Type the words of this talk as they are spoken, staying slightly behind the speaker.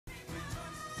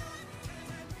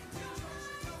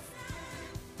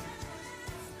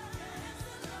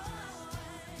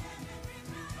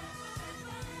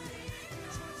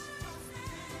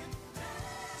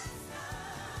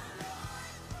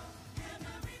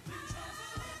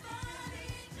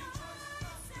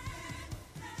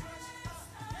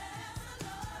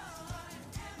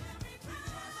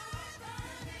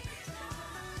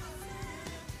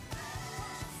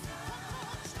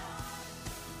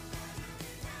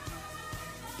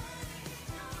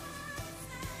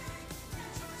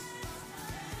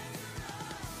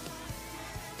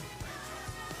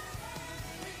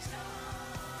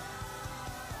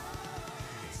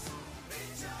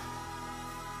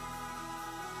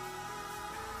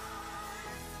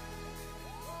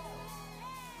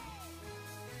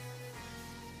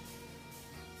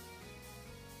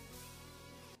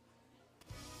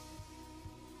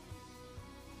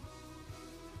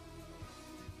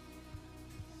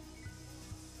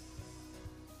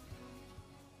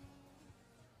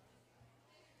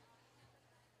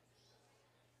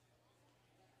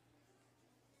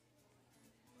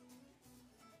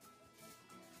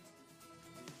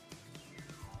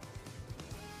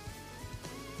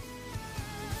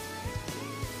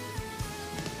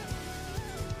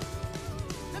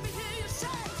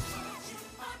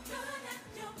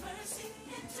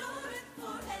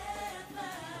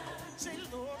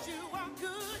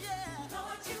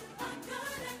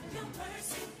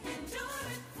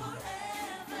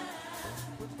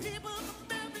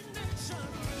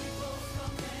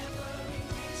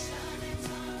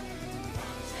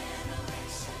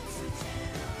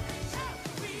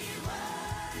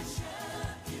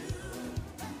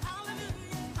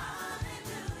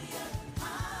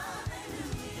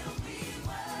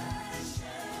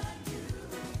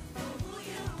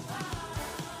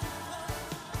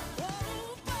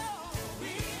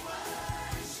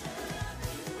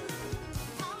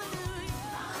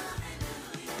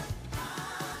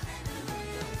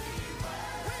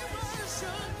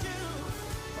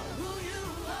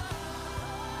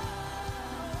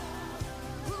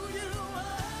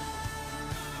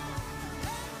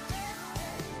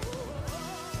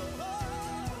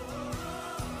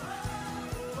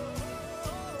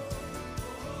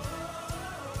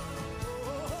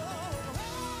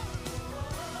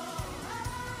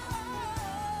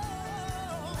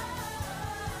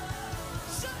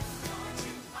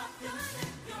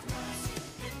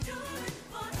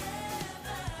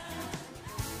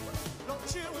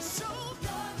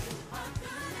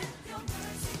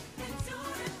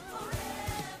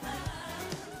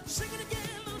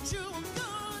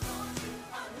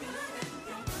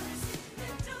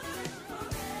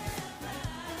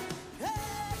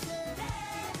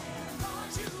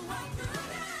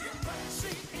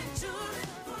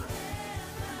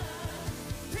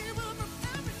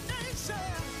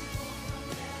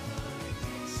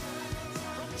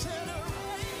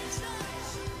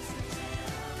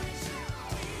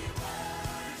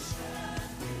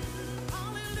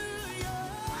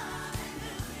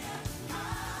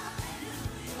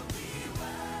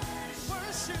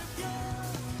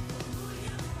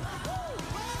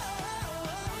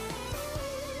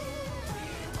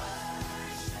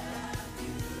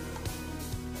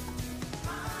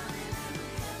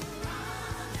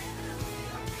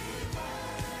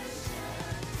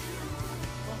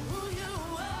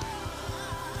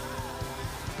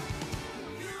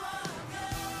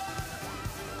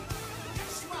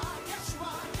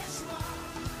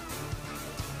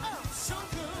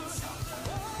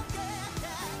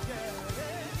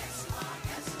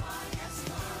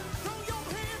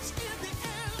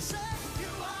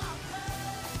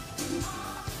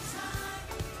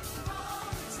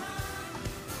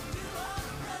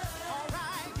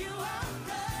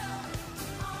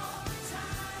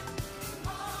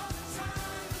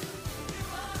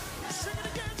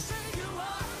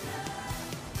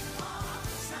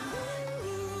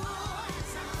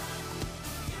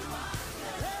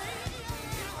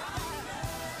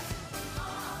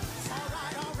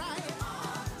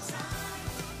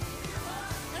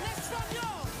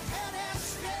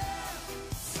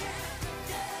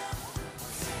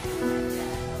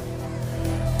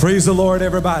Praise the Lord,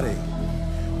 everybody.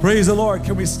 Praise the Lord.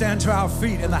 Can we stand to our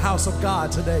feet in the house of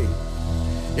God today?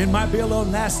 It might be a little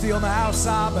nasty on the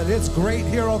outside, but it's great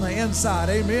here on the inside.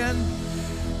 Amen.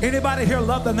 Anybody here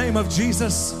love the name of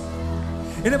Jesus?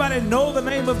 Anybody know the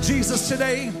name of Jesus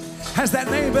today? Has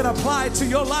that name been applied to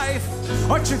your life?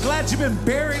 Aren't you glad you've been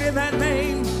buried in that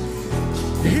name?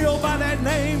 Healed by that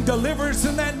name, deliverance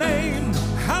in that name.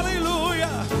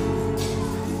 Hallelujah.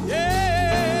 Yeah.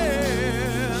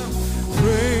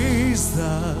 Praise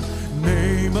the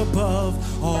name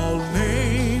above all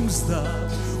names, the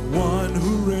one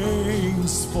who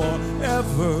reigns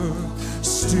forever,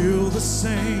 still the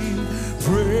same.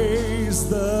 Praise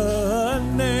the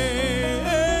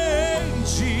name,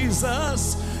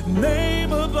 Jesus,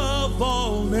 name above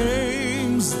all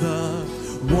names, the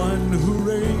one who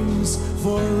reigns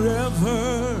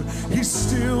forever, he's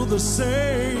still the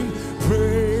same.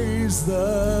 Praise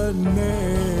the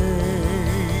name.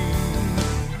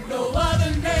 No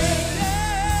other name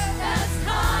that's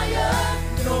higher,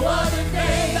 no other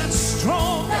name that's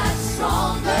stronger,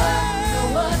 no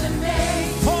other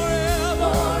name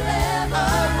forever, forever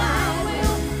I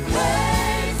will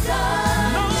praise the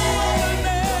name.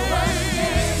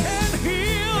 can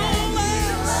heal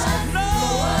us, no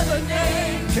other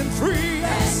name can free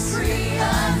us,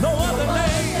 no other name.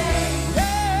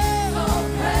 So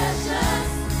precious,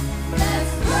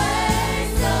 let's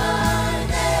praise the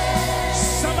name.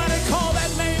 Somebody call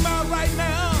that name out right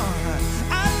now.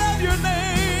 I love your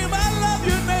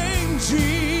name,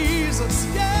 Jesus.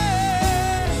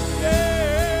 Yeah,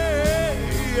 yeah,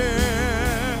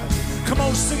 yeah. Come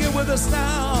on, sing it with us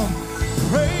now.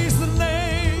 Praise the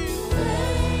name.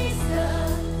 Praise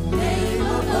the name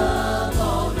above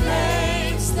all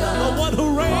names, The one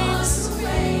who reigns,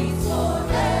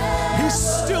 forever. he's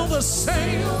still the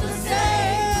same.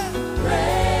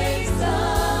 Praise the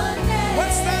name.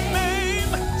 What's that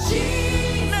name?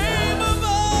 Jesus. Name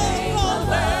above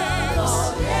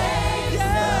all names.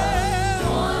 Yeah.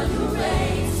 One who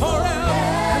reigns Forever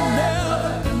and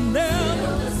never and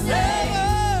never. the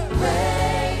same.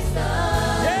 Praise the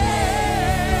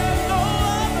Yeah, no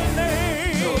other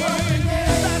name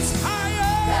that's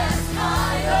higher,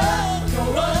 no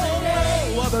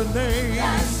other name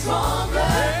that's stronger.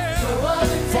 No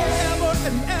other name. forever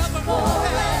and ever.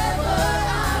 Forever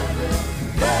I will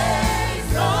praise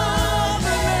No the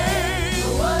other name name.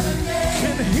 No other name.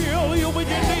 can heal you when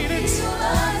you need it.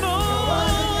 No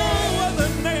other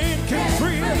name can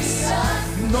free us.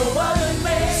 No other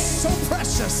name so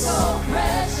precious. So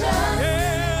precious.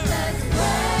 Yeah. Let's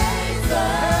praise the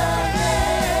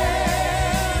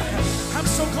name. I'm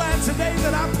so glad today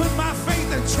that I put my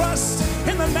faith and trust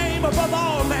in the name above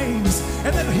all names,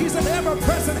 and that he's an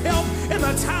ever-present help in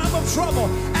the time of trouble,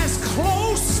 as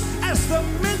close as the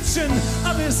mention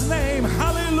of his name.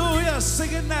 Hallelujah.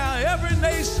 Sing it now. Every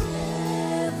nation,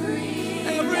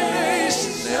 every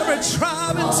nation, every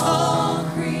tribe and tongue. All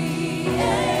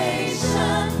creation.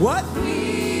 What?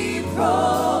 We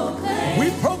proclaim. We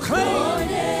proclaim. Your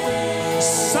name.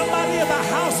 Somebody in the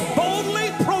house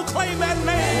boldly proclaim that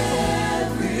name.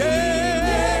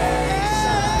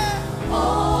 Yeah.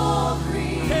 All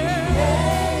creation.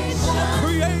 All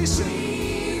creation.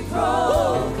 We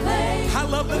proclaim. I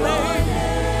love the name.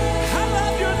 I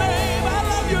love your name. I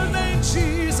love your name,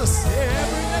 Jesus.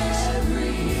 Every nation.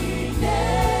 Every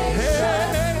nation.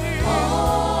 Hey.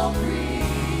 All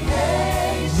creation.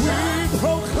 We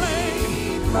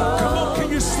proclaim. Come on, can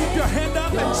you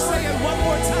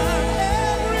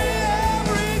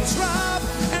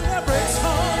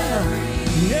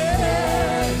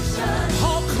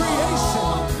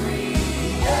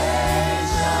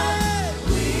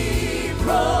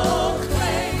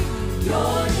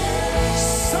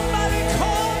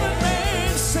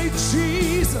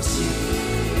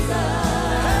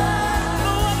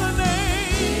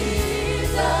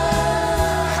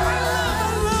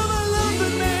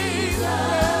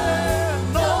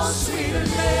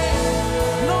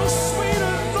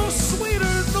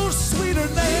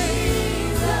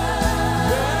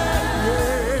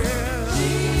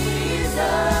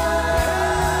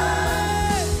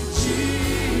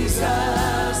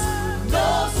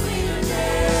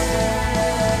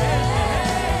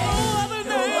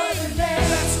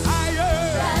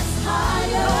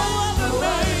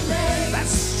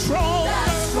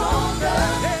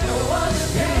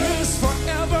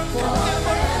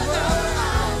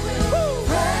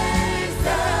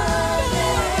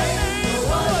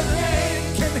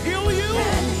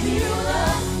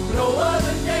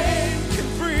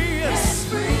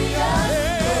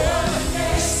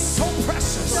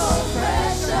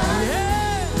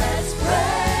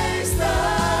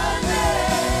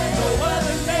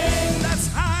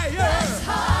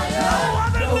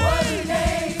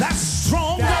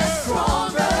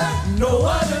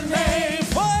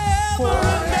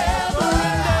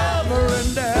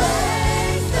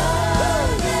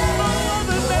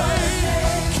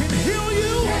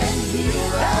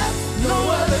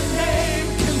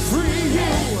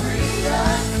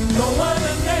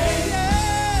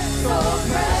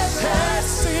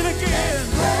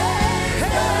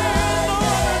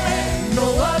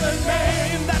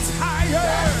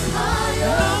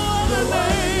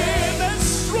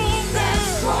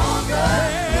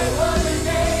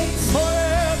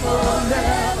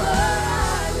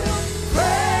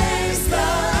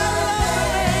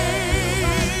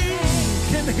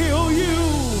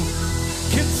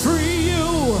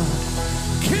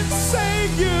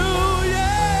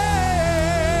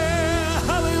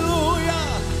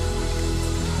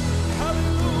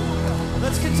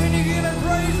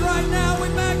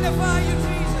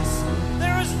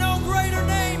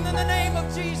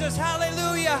Jesus.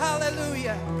 Hallelujah,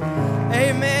 hallelujah.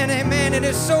 Amen, amen. It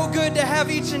is so good to have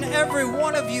each and every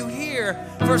one of you here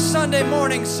for Sunday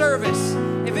morning service.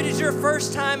 If it is your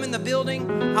first time in the building,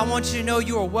 I want you to know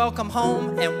you are welcome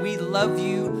home, and we love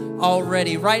you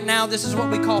already. Right now, this is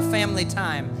what we call family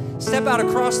time. Step out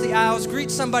across the aisles, greet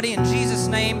somebody in Jesus'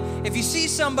 name. If you see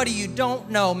somebody you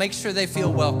don't know, make sure they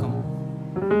feel welcome.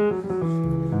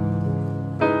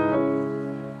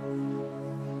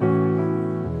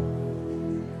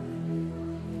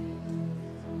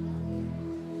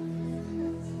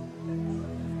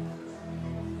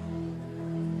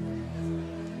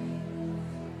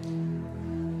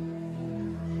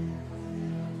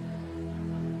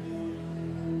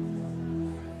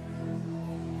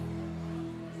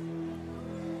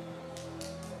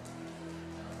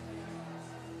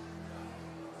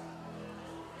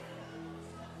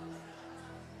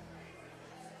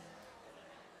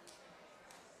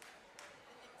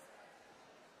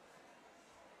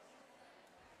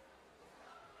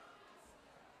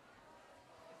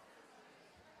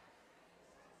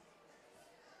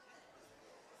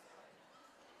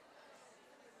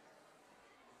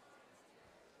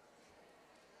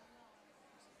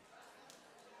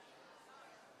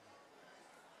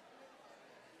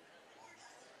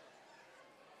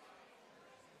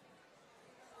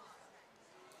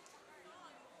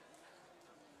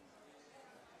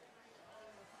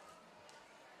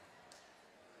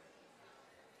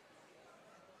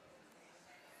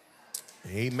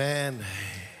 Amen.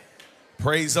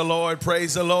 Praise the Lord.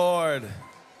 Praise the Lord.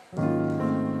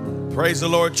 Praise the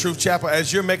Lord, Truth Chapel.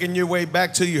 As you're making your way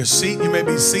back to your seat, you may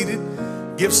be seated.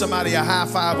 Give somebody a high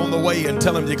five on the way and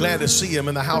tell them you're glad to see him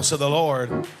in the house of the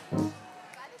Lord.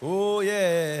 Oh,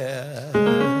 yeah.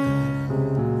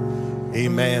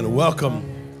 Amen. Welcome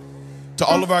to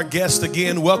all of our guests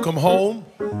again. Welcome home.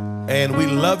 And we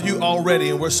love you already,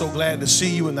 and we're so glad to see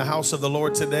you in the house of the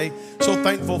Lord today. So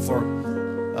thankful for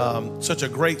such a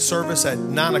great service at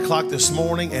 9 o'clock this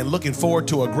morning, and looking forward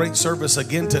to a great service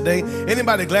again today.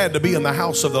 Anybody glad to be in the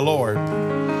house of the Lord?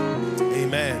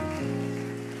 Amen.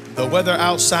 The weather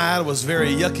outside was very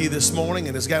yucky this morning,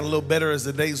 and it's gotten a little better as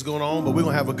the day's going on, but we're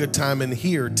going to have a good time in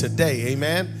here today.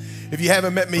 Amen. If you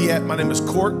haven't met me yet, my name is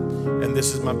Cortt, and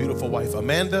this is my beautiful wife,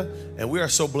 Amanda, and we are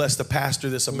so blessed to pastor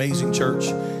this amazing church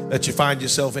that you find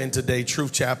yourself in today,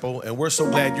 Truth Chapel, and we're so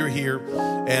glad you're here.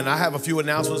 And I have a few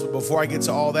announcements, but before I get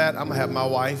to all that, I'm going to have my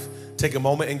wife take a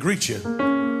moment and greet you.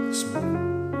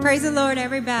 Praise the Lord,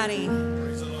 everybody.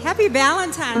 Happy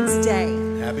Valentine's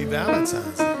Day. Happy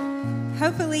Valentine's Day.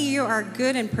 Hopefully you are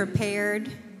good and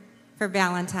prepared for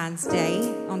Valentine's Day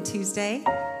on Tuesday.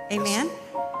 Amen.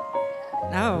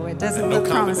 No, it doesn't look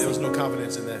promising. There was no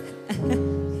confidence in that.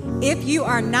 If you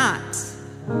are not,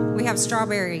 we have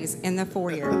strawberries in the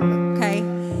foyer, okay?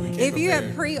 If you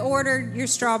have pre-ordered your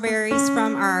strawberries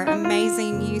from our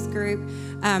amazing youth group,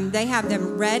 they have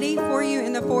them ready for you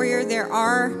in the foyer. There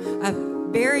are a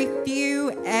very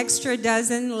few extra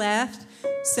dozen left,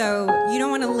 so you don't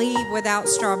want to leave without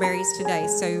strawberries today.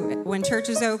 So when church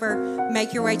is over,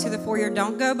 make your way to the foyer.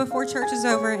 Don't go before church is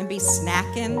over and be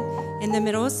snacking in the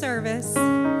middle of service.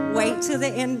 Wait till the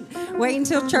end. Wait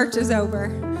until church is over.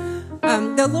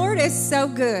 The Lord is so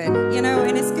good, you know,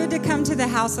 and it's good to come to the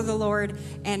house of the Lord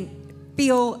and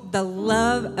feel the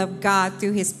love of God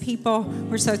through his people.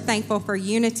 We're so thankful for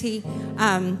unity.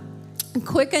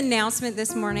 Quick announcement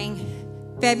this morning.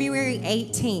 February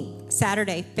 18th,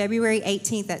 Saturday, February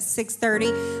 18th at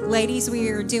 6:30. Ladies, we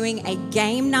are doing a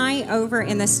game night over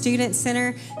in the Student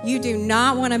Center. You do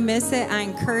not want to miss it. I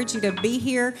encourage you to be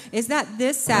here. Is that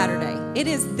this Saturday? It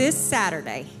is this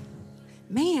Saturday.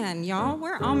 Man, y'all,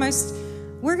 we're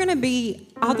going to be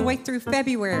all the way through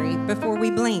February before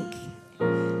we blink.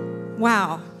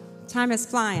 Wow, time is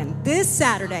flying. This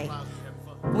Saturday,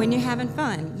 when you're having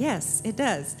fun. Yes, it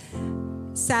does.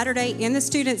 Saturday in the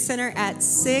Student Center at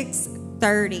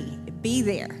 6:30. Be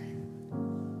there.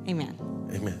 Amen.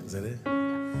 Amen. Is that it?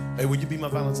 Hey, will you be my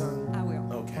Valentine? I will.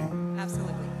 Okay.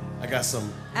 Absolutely. I got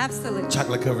some Absolutely.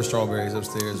 chocolate covered strawberries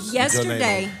upstairs.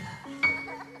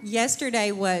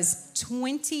 Yesterday was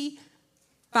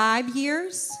 25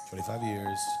 years. 25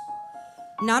 years.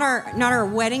 Not our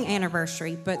wedding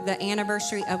anniversary, but the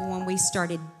anniversary of when we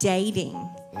started dating.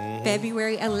 Mm-hmm.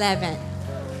 February 11th.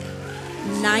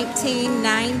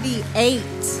 1998.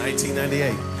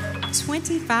 1998.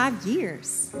 25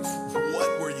 years.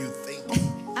 What were you thinking?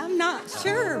 I'm not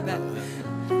sure, but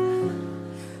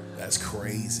that's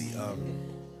crazy.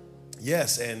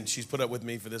 Yes, and she's put up with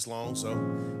me for this long, so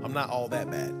I'm not all that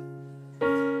bad.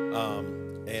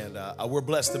 We're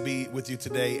blessed to be with you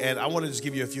today, and I want to just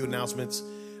give you a few announcements.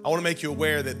 I want to make you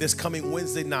aware that this coming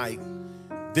Wednesday night,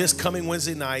 this coming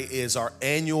Wednesday night is our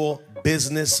annual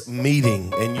business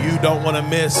meeting, and you don't want to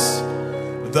miss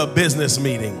the business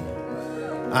meeting.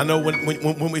 I know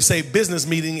when we say business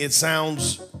meeting, it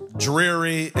sounds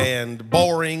dreary and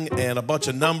boring and a bunch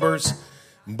of numbers,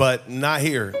 but not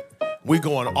here. We're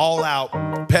going all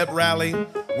out. Pep rally,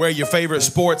 wear your favorite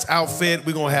sports outfit.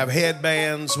 We're going to have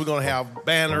headbands. We're going to have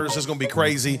banners. It's going to be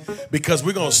crazy because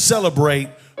we're going to celebrate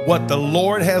what the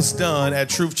Lord has done at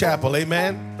Truth Chapel.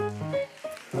 Amen.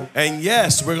 And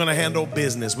yes, we're going to handle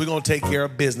business. We're going to take care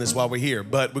of business while we're here,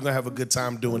 but we're going to have a good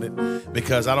time doing it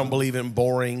because I don't believe in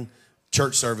boring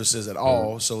church services at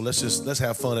all. So let's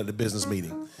have fun at the business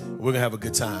meeting. We're going to have a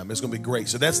good time. It's going to be great.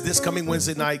 So that's this coming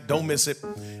Wednesday night. Don't miss it.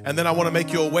 And then I want to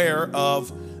make you aware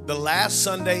of the last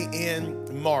Sunday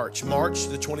in March the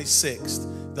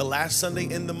 26th. The last Sunday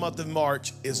in the month of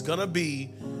March is going to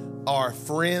be our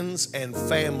Friends and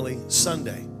Family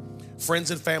Sunday.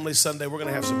 Friends and Family Sunday. We're going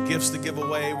to have some gifts to give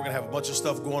away. We're going to have a bunch of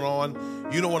stuff going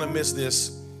on. You don't want to miss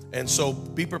this. And so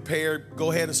be prepared.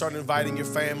 Go ahead and start inviting your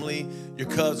family, your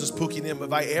cousins, Pookie and them.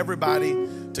 Invite everybody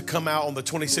to come out on the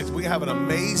 26th. We have an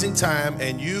amazing time,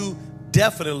 and you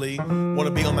definitely want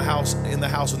to be in the house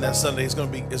on that Sunday. It's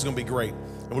going to be great,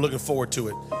 and we're looking forward to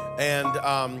it. And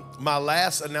my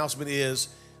last announcement is,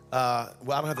 I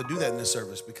don't have to do that in this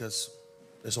service because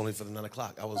it's only for the 9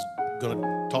 o'clock. I was going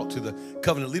to talk to the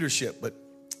covenant leadership, but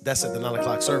that's at the 9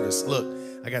 o'clock service. Look,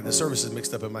 I got the services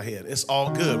mixed up in my head. It's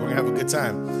all good. We're going to have a good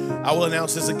time. I will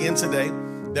announce this again today,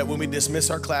 that when we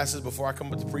dismiss our classes, before I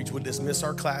come up to preach, we'll dismiss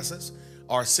our classes.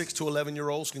 Our 6 to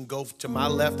 11-year-olds can go to my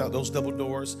left out those double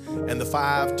doors, and the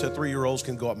 5 to 3-year-olds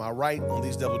can go up my right on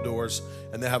these double doors,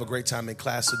 and they'll have a great time in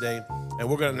class today. And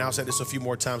we're going to announce that this a few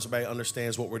more times so everybody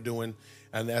understands what we're doing.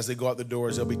 And as they go out the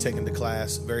doors, they'll be taken to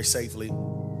class very safely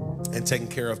and taken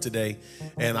care of today.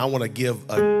 And I want to give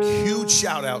a huge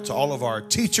shout out to all of our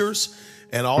teachers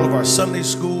and all of our Sunday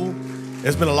school.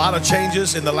 There's been a lot of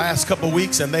changes in the last couple of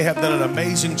weeks, and they have done an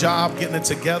amazing job getting it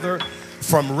together.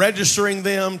 From registering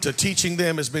them to teaching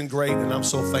them has been great, and I'm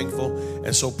so thankful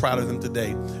and so proud of them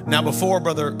today. Now, before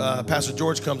Pastor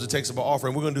George comes and takes up our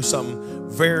offering, we're going to do something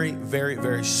very, very,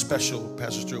 very special.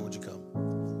 Pastor Stewart, would you come?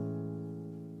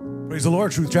 Praise the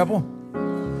Lord, Truth Chapel.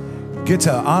 Get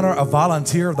to honor a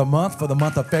volunteer of the month for the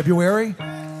month of February.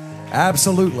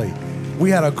 Absolutely. We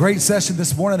had a great session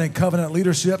this morning in covenant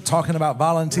leadership, talking about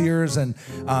volunteers and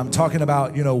talking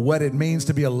about, what it means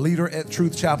to be a leader at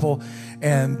Truth Chapel.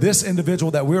 And this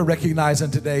individual that we're recognizing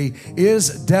today is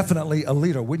definitely a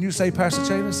leader. Wouldn't you say, Pastor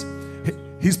Chavis?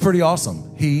 He's pretty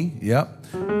awesome.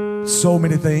 So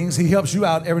many things. He helps you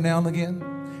out every now and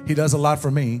again. He does a lot for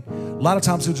me. A lot of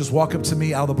times he'll just walk up to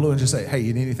me out of the blue and just say, hey,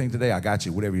 you need anything today? I got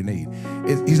you, whatever you need.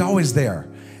 He's always there.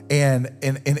 And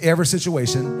in every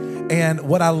situation. And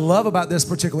what I love about this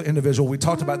particular individual, we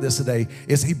talked about this today,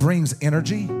 is he brings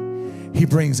energy, he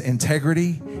brings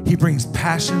integrity, he brings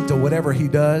passion to whatever he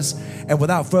does. And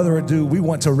without further ado, we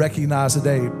want to recognize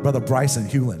today Brother Bryson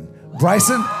Hewlin.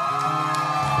 Bryson.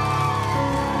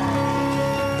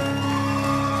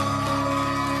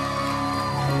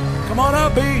 Come on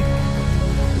up, B.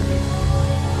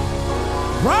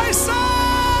 Bryson!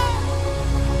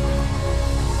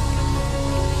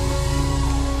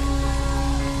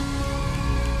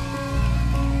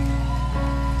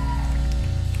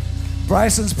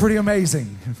 Bryson's pretty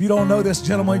amazing. If you don't know this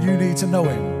gentleman, you need to know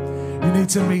him. You need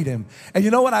to meet him. And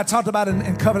you know what I talked about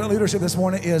in covenant leadership this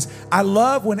morning is I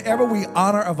love whenever we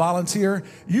honor a volunteer,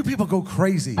 you people go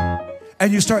crazy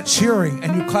and you start cheering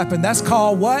and you clapping. That's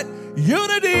called what?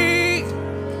 Unity.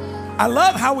 I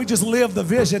love how we just live the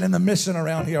vision and the mission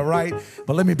around here, right?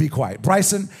 But let me be quiet.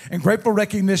 Bryson, in grateful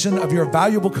recognition of your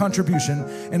valuable contribution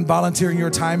in volunteering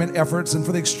your time and efforts and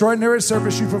for the extraordinary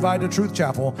service you provide to Truth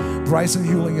Chapel, Bryson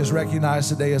Hewling is recognized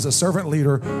today as a servant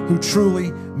leader who truly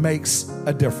makes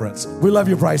a difference. We love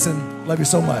you, Bryson. Love you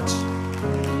so much.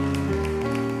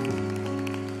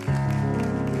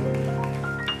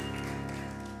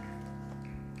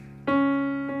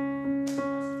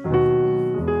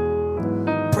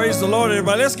 Praise the Lord,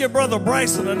 everybody. Let's give Brother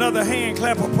Bryson another hand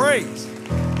clap of praise.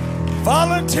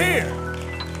 Volunteer.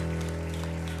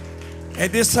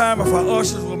 At this time, if our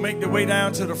ushers will make their way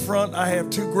down to the front, I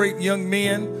have two great young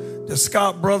men. The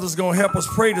Scott brothers going to help us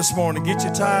pray this morning. Get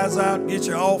your tithes out, get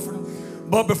your offering.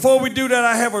 But before we do that,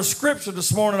 I have a scripture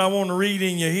this morning I want to read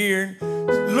in your hearing.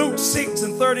 Luke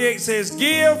 6:38 says,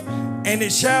 give, and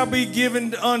it shall be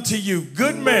given unto you.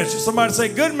 Good measure. Somebody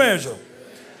say, good measure.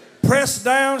 Pressed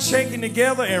down, shaken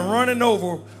together, and running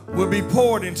over will be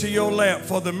poured into your lap.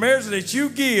 For the measure that you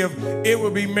give, it will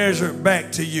be measured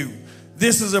back to you.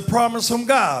 This is a promise from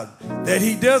God that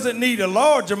he doesn't need a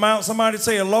large amount. Somebody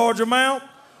say a large amount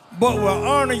but will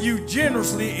honor you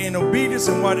generously in obedience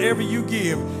in whatever you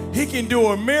give. He can do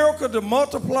a miracle to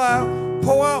multiply,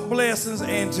 pour out blessings,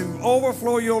 and to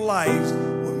overflow your lives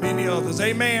with many others.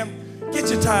 Amen. Get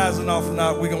your tithes and offering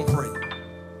out. We're going to pray.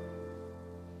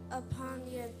 Upon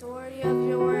the authority of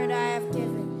your word I have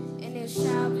given, and it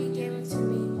shall be given to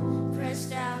me. Pressed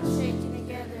down, shaken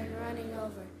together, and running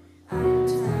over. I am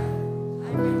tired.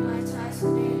 I bring my tithes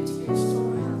today into your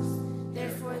storehouse.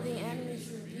 Therefore the enemy is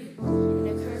rebuked, and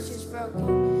the curse is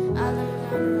broken. I look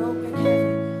down and open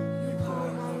heaven. You pour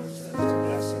out your truth to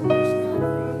blessing. There's not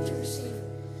room to receive.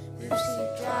 You receive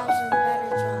jobs and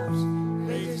better jobs,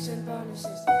 wages and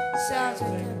bonuses, sales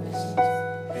and commissions,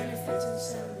 benefits and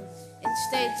settlements,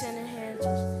 estates and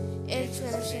inheritance,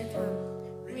 interest income,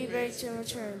 rebates and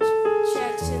returns,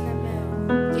 checks in the mail,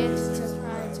 gifts and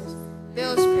prizes,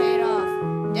 bills paid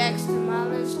off, debts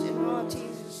demolished, and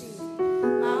royalties received.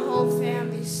 My whole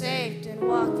family saved and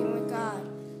walking with God.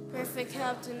 Perfect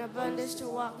health and abundance to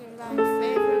walk in God's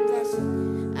favor and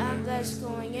blessing. I'm blessed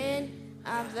going in,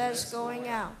 I'm blessed going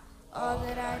out. All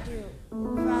that I do,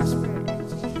 prosper in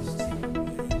Jesus' name.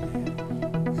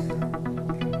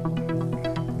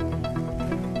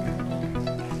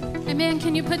 Amen.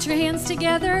 Can you put your hands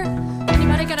together?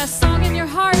 Anybody got a song in your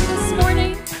heart this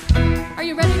morning? Are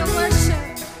you ready to worship?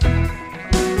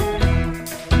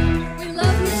 We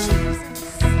love you, Jesus.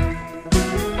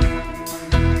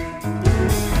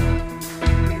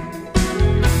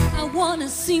 I want to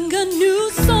sing a new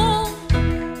song.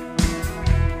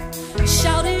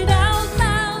 Shout it out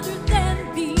louder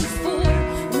than before.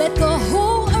 Let the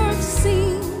whole earth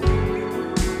sing.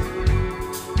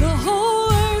 The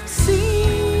whole earth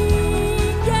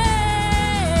sing, yeah.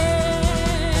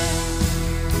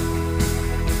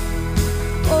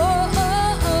 Oh,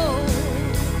 oh, oh.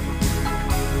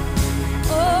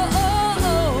 Oh, oh,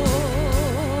 oh.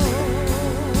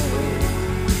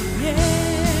 Yeah.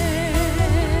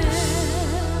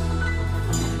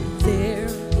 There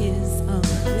is a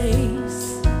place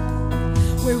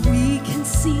where we can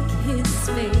seek His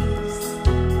face.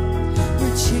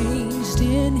 We're changed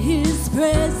in His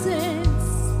presence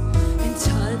and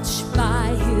touched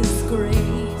by His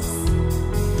grace.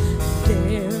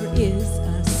 There is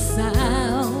a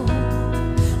sound,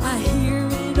 I hear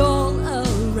it all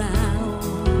around.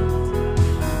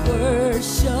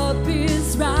 Worship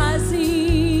is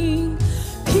rising,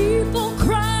 people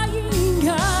crying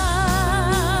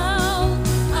out.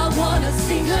 I want to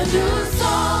sing a new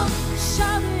song.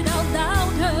 Shout it out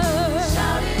louder.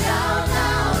 Shout it out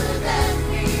louder than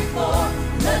before.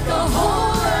 Let the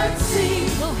whole earth sing.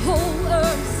 The whole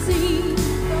earth sing.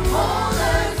 The whole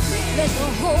earth sing. Let the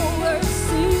whole earth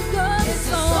sing a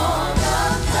song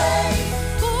of praise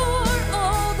for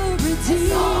all the redeemed. A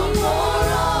song for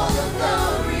all of the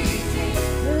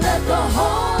redeemed. Let the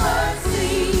whole earth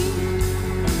sing.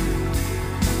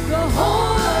 The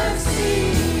whole earth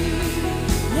sing.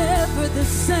 Never the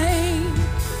same.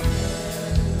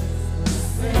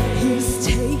 He's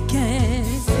taken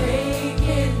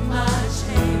my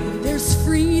chain. There's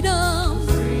freedom,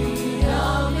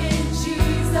 freedom in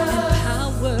Jesus, and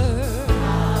power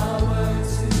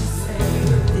to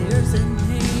save. There's a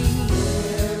name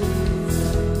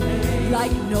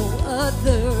like no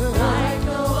other,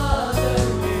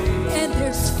 and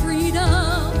there's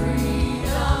freedom,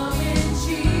 freedom in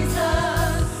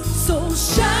Jesus. So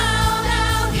shout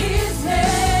out His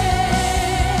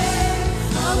name.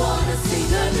 I wanna sing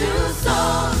a new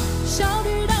song. Shout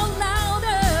it out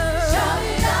louder. Shout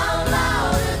it out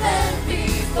louder than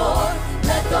before.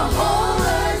 Let the whole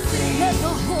earth sing. Let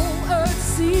the whole earth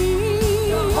sing.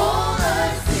 The whole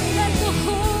earth sing. Let the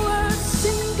whole earth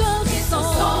sing a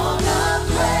song of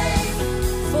praise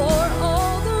for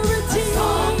all the redeemed. A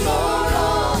song for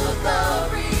all of the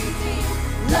redeemed.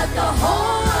 Let the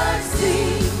whole earth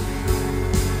sing.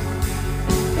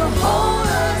 The whole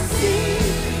earth sing.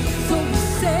 So we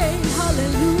say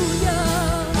hallelujah.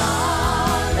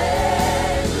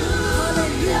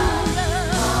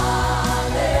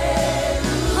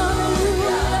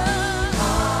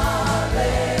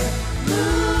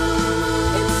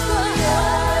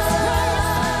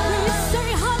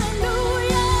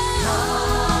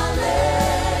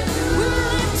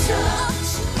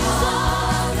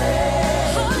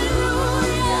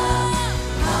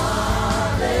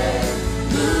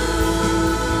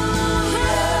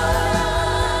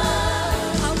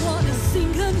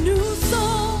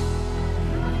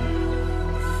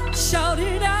 Shout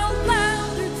it out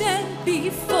louder than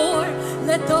before.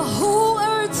 Let the whole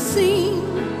earth sing.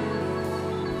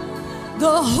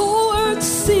 The whole earth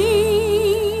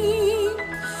sing.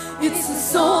 It's a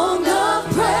song of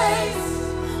praise.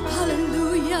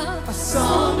 Hallelujah. A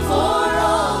song for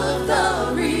all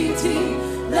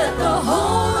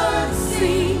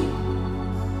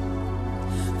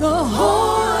the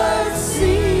whole earth sing.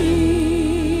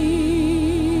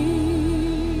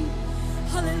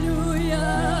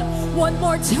 Hallelujah. One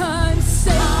more time,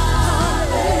 say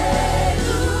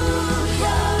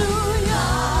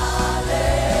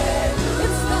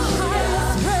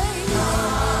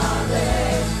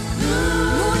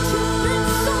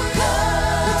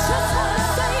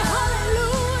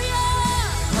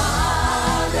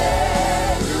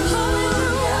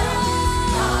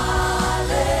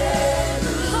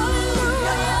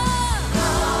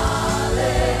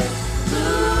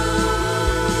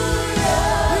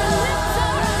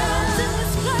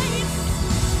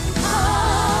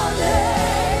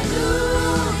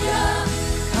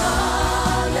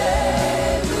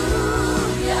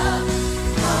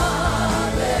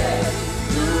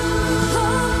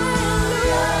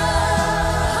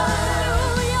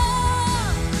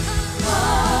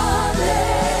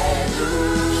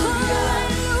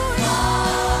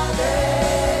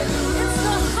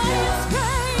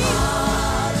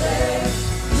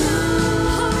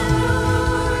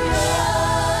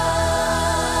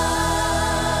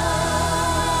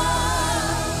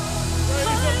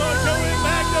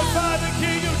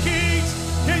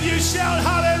shout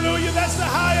hallelujah. That's the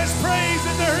highest praise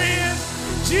that there is.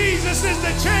 Jesus is the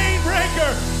chain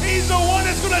breaker. He's the one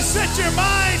that's going to set your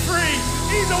mind free.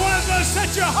 He's the one that's going to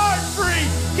set your heart free.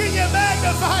 Can you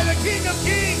magnify the King of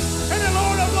Kings and the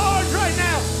Lord of Lords right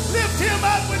now? Lift him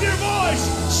up with your voice.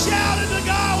 Shout at the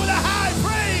God with a high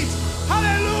praise.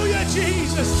 Hallelujah,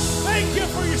 Jesus. Thank you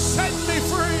for your setting me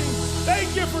free.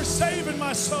 Thank you for saving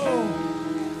my soul.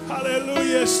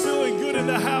 Hallelujah. It's feeling good in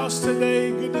the house today.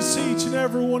 Good to see each and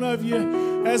every one of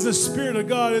you. As the Spirit of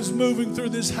God is moving through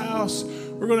this house,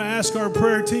 we're going to ask our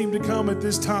prayer team to come at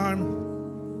this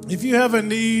time. If you have a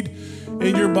need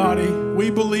in your body, we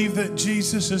believe that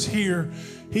Jesus is here.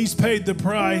 He's paid the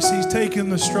price. He's taken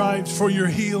the stripes for your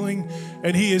healing,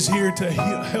 and he is here to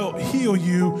help heal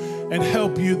you and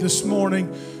help you this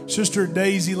morning. Sister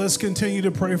Daisy, let's continue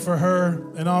to pray for her.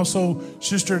 And also,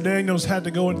 Sister Daniels had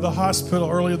to go into the hospital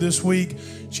earlier this week.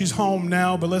 She's home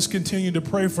now, but let's continue to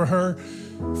pray for her.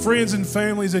 Friends and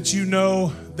families that you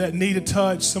know that need a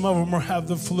touch. Some of them have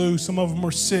the flu. Some of them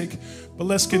are sick. But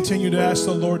let's continue to ask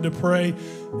the Lord to pray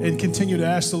and continue to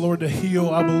ask the Lord to heal.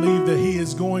 I believe that he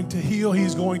is going to heal.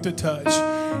 He's going to touch.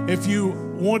 If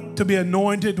you want to be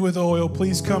anointed with oil,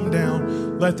 please come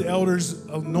down. Let the elders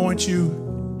anoint you.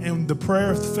 And the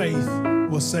prayer of faith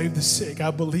will save the sick.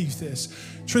 I believe this.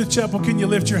 Truth Chapel, can you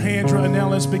lift your hands right now?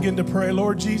 Let's begin to pray.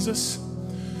 Lord Jesus,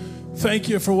 thank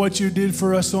you for what you did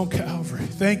for us on Calvary.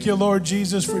 Thank you, Lord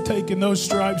Jesus, for taking those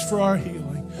stripes for our healing.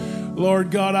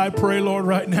 Lord God, I pray, Lord,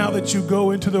 right now that you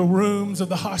go into the rooms of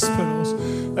the hospitals,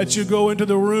 that you go into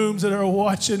the rooms that are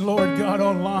watching, Lord God,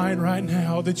 online right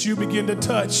now, that you begin to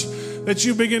touch, that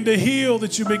you begin to heal,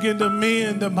 that you begin to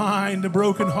mend the mind, the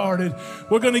brokenhearted.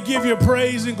 We're going to give you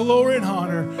praise and glory and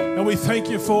honor, and we thank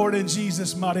you for it in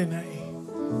Jesus' mighty name.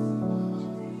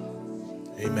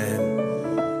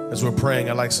 Amen. As we're praying,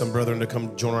 I'd like some brethren to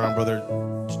come join around Brother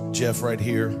Jeff right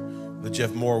here. The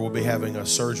Jeff Moore will be having a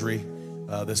surgery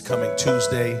this coming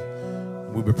Tuesday.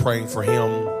 We'll be praying for him.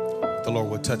 The Lord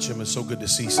will touch him. It's so good to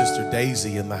see Sister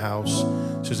Daisy in the house.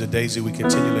 Sister Daisy, we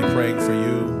continually praying for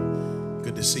you.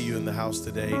 Good to see you in the house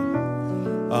today.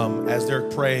 As they're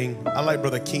praying, I like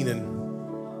Brother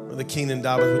Keenan. Brother Keenan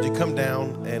Dobbins, would you come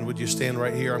down and would you stand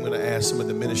right here? I'm going to ask some of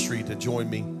the ministry to join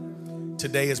me.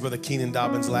 Today is Brother Keenan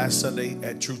Dobbins' last Sunday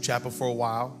at Truth Chapel for a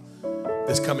while.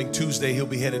 This coming Tuesday, he'll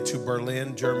be headed to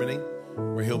Berlin, Germany,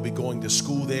 where he'll be going to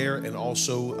school there and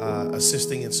also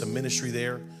assisting in some ministry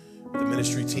there, the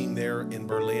ministry team there in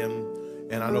Berlin.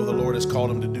 And I know the Lord has called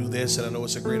him to do this, and I know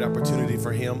it's a great opportunity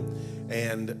for him.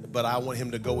 But I want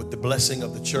him to go with the blessing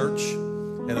of the church,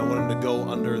 and I want him to go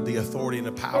under the authority and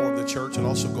the power of the church, and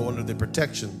also go under the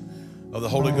protection of the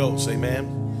Holy Ghost.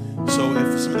 Amen. So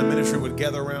if some of the ministry would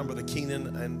gather around Brother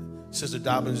Keenan and Sister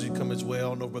Dobbins, you come as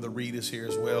well. I know Brother Reed is here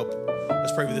as well.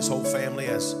 Let's pray for this whole family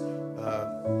as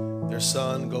their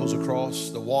son goes across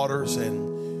the waters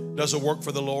and does a work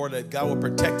for the Lord, that God will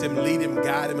protect him, lead him,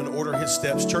 guide him, and order his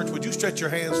steps. Church, would you stretch your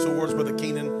hands towards Brother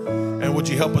Keenan, and would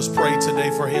you help us pray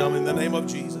today for him in the name of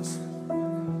Jesus?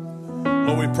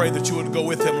 Lord, we pray that you would go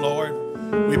with him, Lord.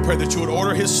 We pray that you would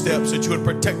order his steps, that you would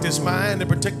protect his mind and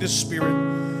protect his spirit.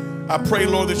 I pray,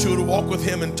 Lord, that you would walk with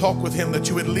him and talk with him, that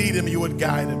you would lead him, you would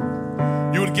guide him.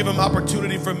 You would give him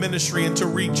opportunity for ministry and to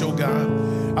reach, oh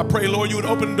God. I pray, Lord, you would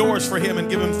open doors for him and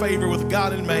give him favor with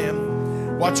God and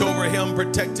man. Watch over him,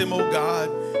 protect him, oh God.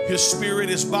 His spirit,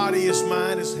 his body, his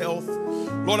mind, his health.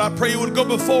 Lord, I pray you would go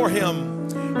before him,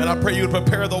 and I pray you would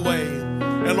prepare the way.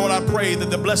 And And Lord, I pray that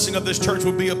the blessing of this church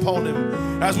will be upon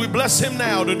him. As we bless him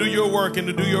now to do your work and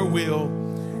to do your will,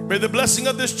 may the blessing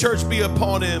of this church be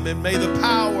upon him, and may the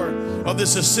power of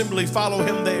this assembly follow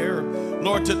him there,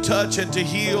 Lord, to touch and to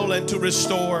heal and to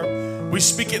restore. We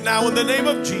speak it now in the name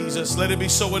of Jesus. Let it be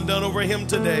so and done over him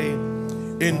today,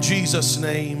 in Jesus'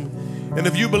 name. And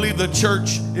if you believe the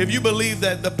church, if you believe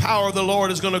that the power of the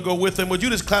Lord is going to go with him, would you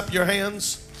just clap your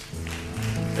hands?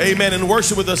 Amen. And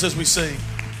worship with us as we sing.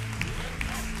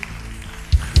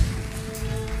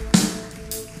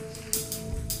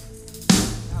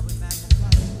 God, we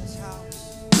magnify you in this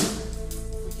house.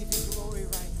 We give you glory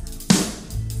right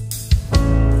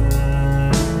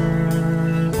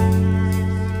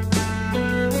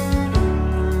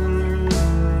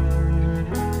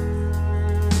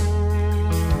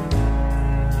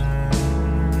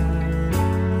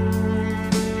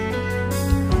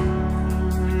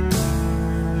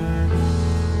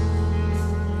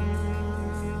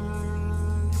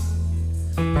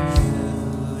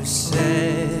You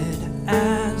said,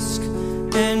 ask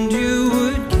and you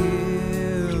would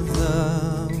give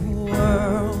the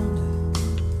world.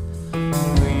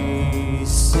 We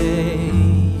say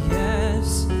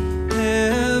yes,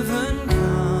 heaven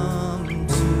come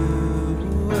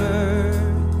to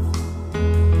earth.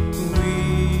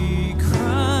 We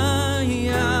cry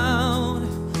out,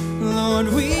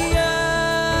 Lord, we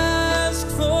ask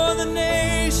for the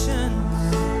nations.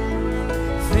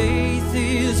 Faith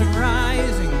is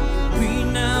rising. We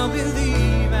now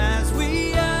believe as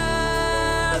we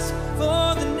ask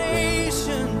for the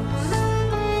nations.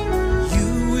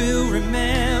 You will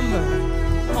remember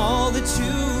all that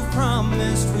you've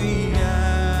promised. We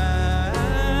ask,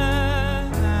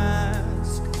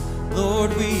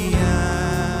 Lord, we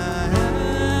ask.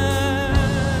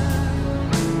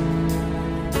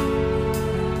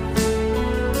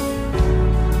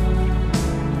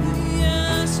 We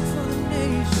ask for the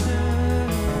nations.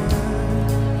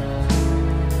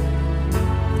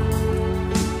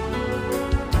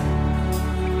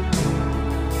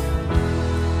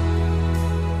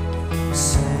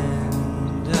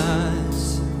 Send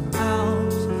us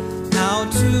out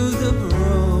to the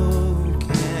broken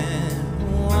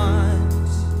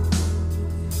ones.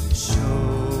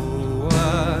 Show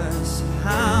us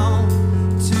how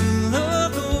to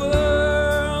love the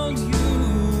world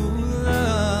you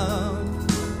love.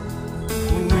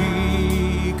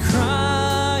 We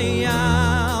cry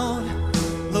out,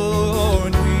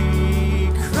 Lord, we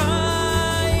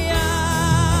cry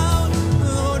out,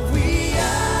 Lord, we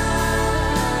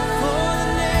ask for the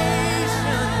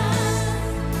nations.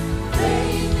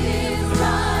 Faith is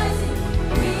rising.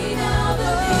 We now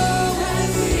believe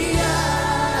as we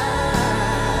ask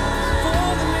For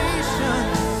the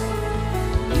nations,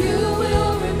 you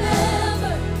will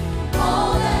remember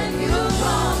all that you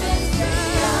promised.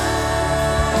 We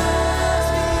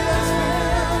ask.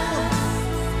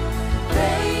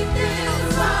 Faith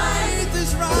is rising.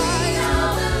 We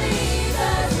now believe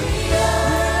as we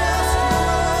ask.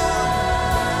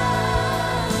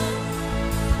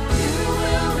 You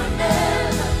will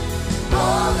remember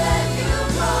all that you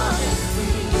promised.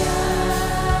 We ask.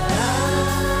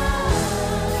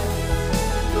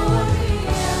 Lord, we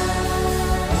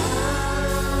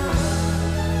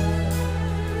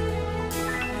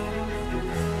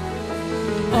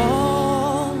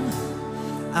all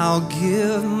I'll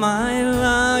give my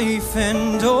life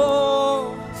and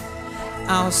all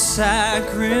I'll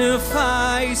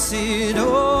sacrifice it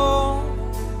all.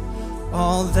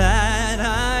 All that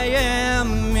I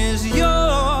am is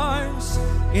yours.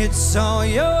 It's all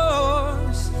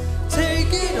yours.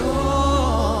 Take it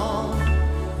all.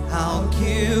 I'll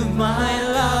give my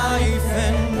life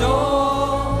and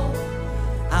all.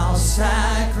 I'll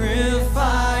sacrifice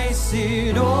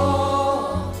it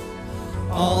all.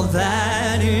 All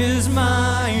that is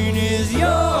mine is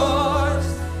yours.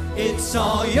 It's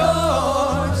all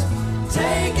yours.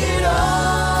 Take it all.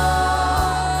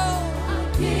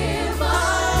 I'll give my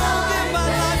I'll give my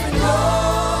life and all.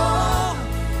 all.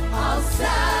 I'll I'll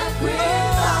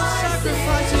sacrifice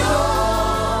it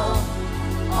all.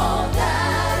 All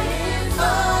that is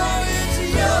mine It's is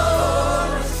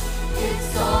yours.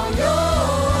 It's all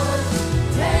yours.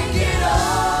 Take it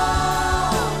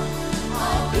all.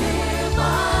 I'll give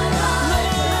my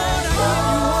life and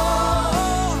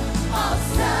all. I'll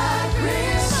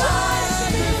sacrifice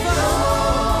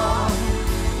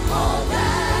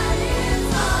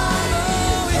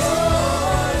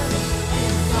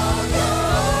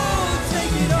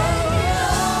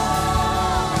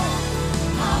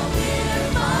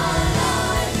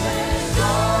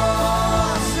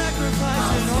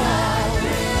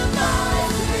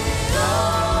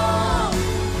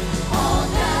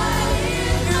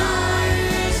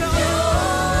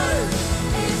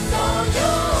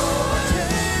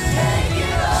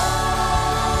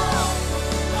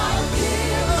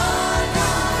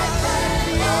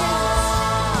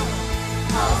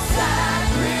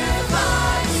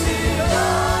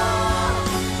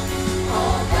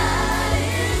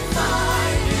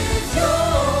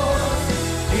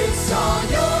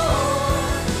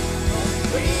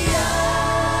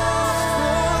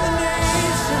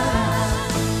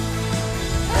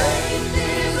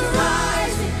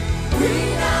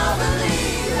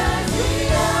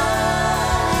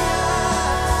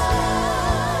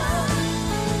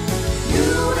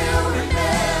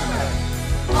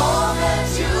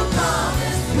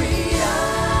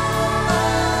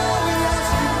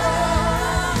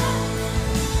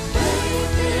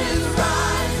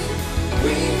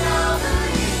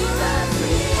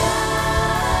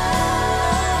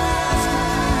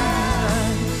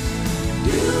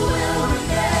You will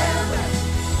remember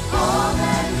all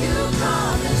that you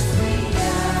promised me.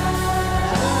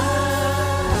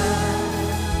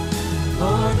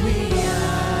 Lord, we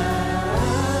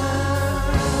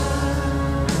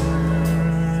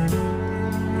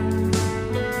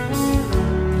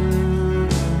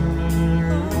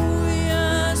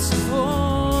ask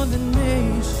for the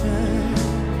nation.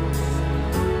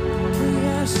 We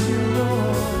ask you,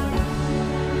 Lord.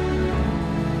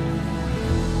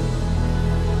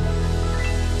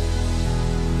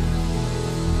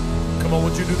 Come on,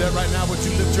 would you do that right now? Would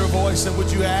you lift your voice and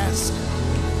would you ask?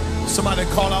 Somebody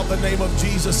call out the name of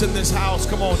Jesus in this house.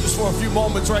 Come on, just for a few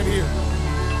moments right here.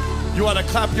 You want to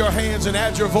clap your hands and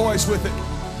add your voice with it.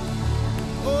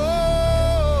 Oh.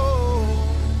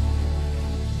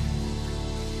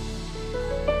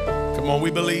 Come on,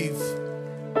 we believe.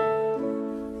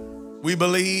 We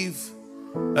believe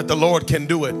that the Lord can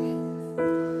do it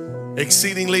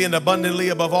exceedingly and abundantly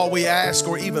above all we ask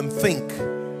or even think.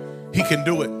 He can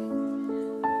do it.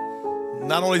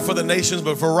 Not only for the nations,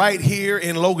 but for right here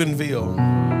in Loganville.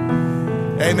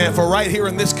 Amen. For right here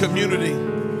in this community,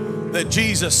 that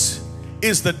Jesus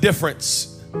is the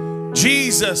difference.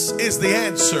 Jesus is the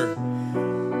answer.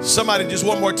 Somebody, just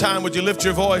one more time, would you lift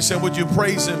your voice and would you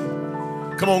praise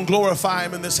him? Come on, glorify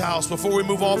him in this house before we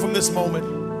move on from this moment.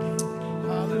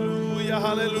 Hallelujah,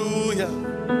 hallelujah.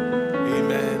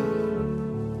 Amen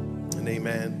and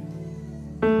amen.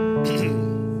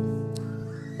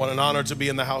 What an honor to be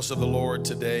in the house of the Lord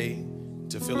today,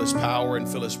 to feel his power and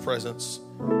feel his presence.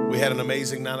 We had an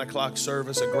amazing 9 o'clock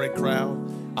service, a great crowd.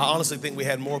 I honestly think we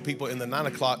had more people in the 9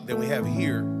 o'clock than we have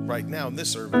here right now in this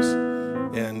service.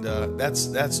 And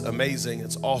that's amazing.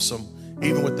 It's awesome.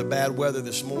 Even with the bad weather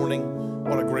this morning,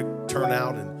 what a great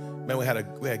turnout. And man, we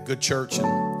had good church.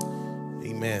 And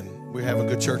amen. We're having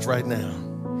good church right now.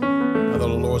 I know the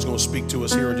Lord's going to speak to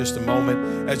us here in just a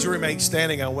moment. As you remain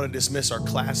standing, I want to dismiss our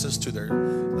classes to their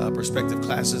prospective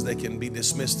classes. They can be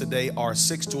dismissed today. Our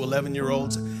 6 to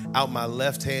 11-year-olds out my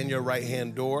left hand, your right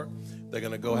hand door. They're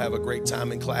going to go have a great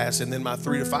time in class. And then my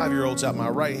 3 to 5-year-olds out my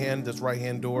right hand, this right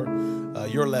hand door,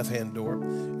 your left hand door.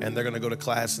 And they're going to go to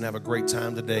class and have a great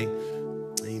time today.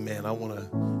 Amen. I want to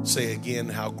say again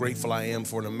how grateful I am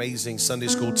for an amazing Sunday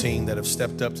school team that have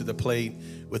stepped up to the plate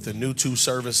with the new 2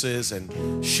 services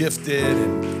and shifted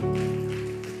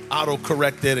and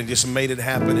auto-corrected and just made it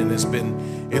happen. And it's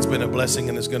been a blessing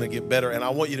and it's going to get better. And I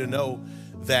want you to know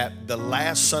that the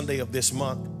last Sunday of this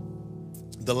month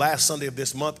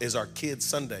is our Kids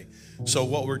Sunday. So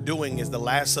what we're doing is the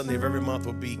last Sunday of every month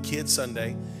will be Kids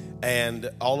Sunday. And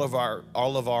all of our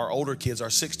older kids, our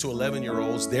 6 to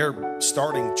 11-year-olds, they're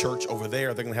starting church over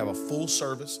there. They're going to have a full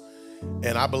service,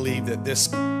 and I believe that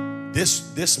this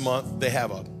month they have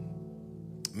a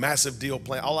massive deal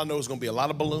planned. All I know is going to be a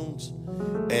lot of balloons,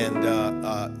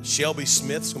 and Shelby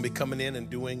Smith's going to be coming in and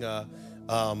doing a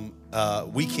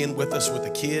weekend with us with the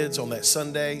kids on that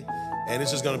Sunday, and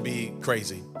this is going to be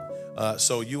crazy.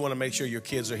 So you want to make sure your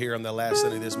kids are here on the last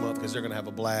Sunday this month because they're going to have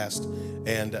a blast.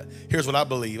 And here's what I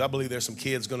believe. I believe there's some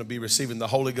kids going to be receiving the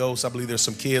Holy Ghost. I believe there's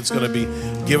some kids going to be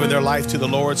giving their life to the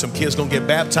Lord. Some kids going to get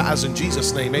baptized in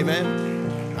Jesus' name.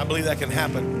 Amen. I believe that can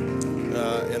happen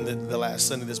in the last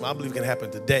Sunday this month. I believe it can happen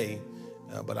today,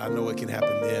 but I know it can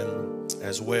happen then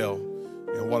as well.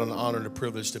 And what an honor and a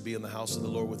privilege to be in the house of the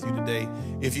Lord with you today.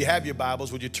 If you have your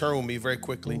Bibles, would you turn with me very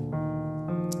quickly?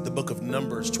 The book of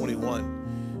Numbers 21.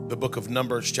 The book of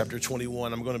Numbers, chapter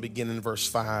 21. I'm going to begin in verse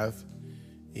 5.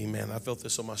 Amen. I felt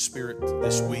this on my spirit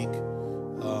this week.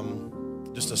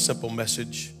 Just a simple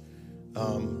message.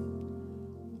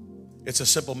 It's a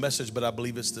simple message, but I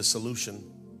believe it's the solution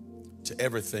to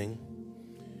everything.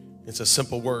 It's a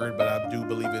simple word, but I do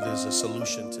believe it is a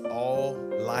solution to all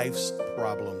life's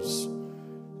problems.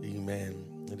 Amen.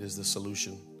 It is the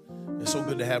solution. It's so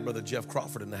good to have Brother Jeff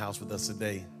Crawford in the house with us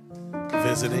today.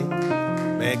 Visiting.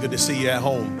 Man, good to see you at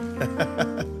home. Good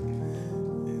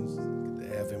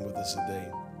to have him with us today.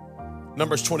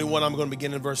 Numbers 21, I'm going to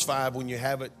begin in verse 5. When you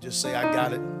have it, just say, I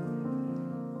got it.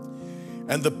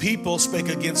 And the people spake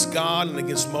against God and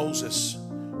against Moses.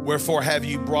 Wherefore have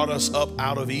ye brought us up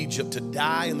out of Egypt to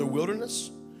die in the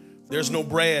wilderness? There's no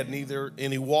bread, neither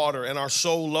any water, and our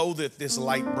soul loatheth this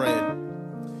light bread.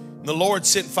 And the Lord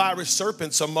sent fiery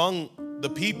serpents among the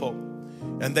people,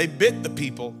 and they bit the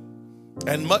people,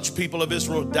 and much people of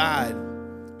Israel died.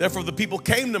 Therefore the people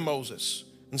came to Moses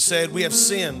and said, we have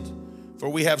sinned, for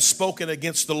we have spoken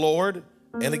against the Lord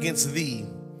and against thee.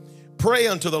 Pray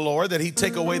unto the Lord that he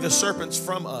take away the serpents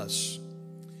from us.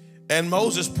 And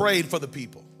Moses prayed for the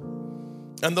people.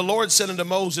 And the Lord said unto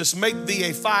Moses, make thee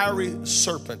a fiery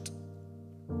serpent,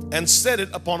 and set it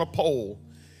upon a pole,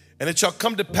 And it shall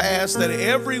come to pass that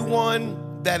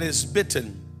everyone that is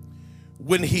bitten,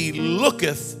 when he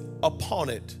looketh upon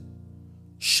it,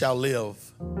 shall live.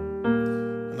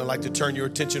 And I'd like to turn your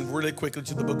attention really quickly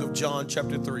to the book of John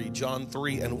chapter 3. John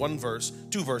 3 and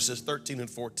 2 verses, 13 and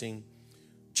 14.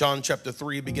 John chapter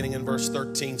 3, beginning in verse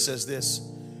 13, says this: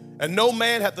 And no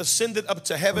man hath ascended up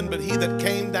to heaven, but he that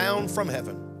came down from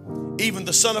heaven, even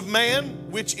the Son of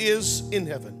Man, which is in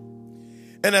heaven.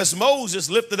 And as Moses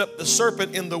lifted up the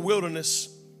serpent in the wilderness,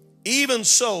 even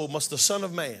so must the Son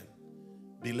of Man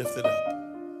be lifted up.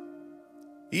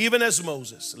 Even as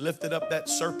Moses lifted up that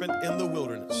serpent in the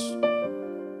wilderness,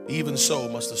 even so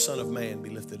must the Son of Man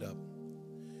be lifted up.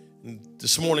 And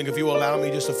this morning, if you will allow me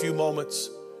just a few moments,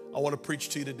 I want to preach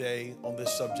to you today on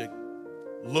this subject.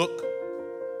 Look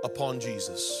upon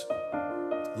Jesus.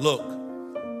 Look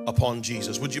upon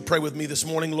Jesus. Would you pray with me this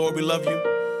morning? Lord, we love you.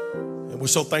 And we're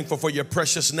so thankful for your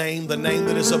precious name, the name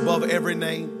that is above every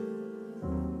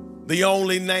name, the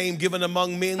only name given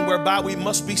among men whereby we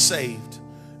must be saved.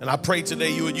 And I pray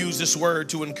today you would use this word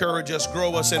to encourage us,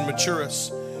 grow us, and mature us.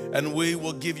 And we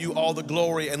will give you all the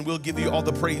glory and we'll give you all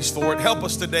the praise for it. Help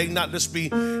us today not just be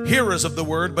hearers of the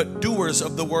word, but doers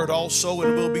of the word also.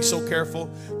 And we'll be so careful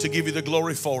to give you the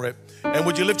glory for it. And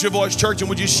would you lift your voice, church, and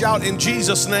would you shout in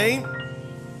Jesus' name?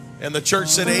 And the church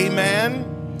said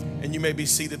amen. And you may be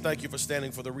seated. Thank you for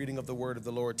standing for the reading of the word of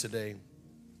the Lord today.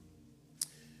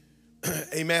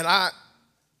 Amen. I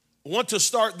want to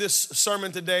start this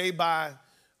sermon today by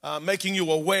making you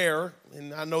aware,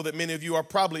 and I know that many of you are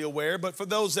probably aware, but for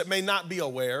those that may not be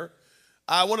aware,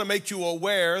 I want to make you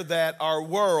aware that our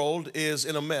world is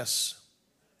in a mess.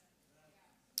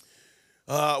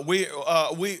 We're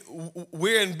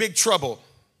in big trouble.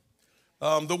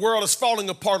 The world is falling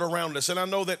apart around us, and I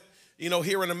know that, you know,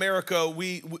 here in America,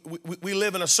 we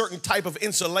live in a certain type of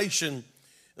insulation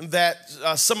that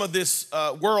some of this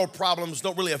world problems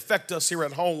don't really affect us here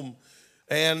at home.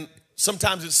 And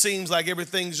sometimes it seems like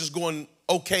everything's just going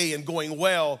okay and going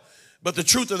well. But the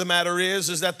truth of the matter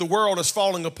is that the world is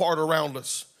falling apart around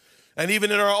us. And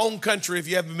even in our own country, if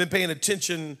you haven't been paying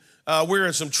attention, we're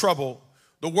in some trouble.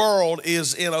 The world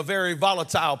is in a very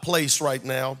volatile place right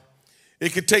now.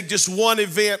 It could take just one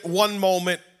event, one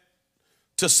moment,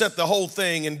 to set the whole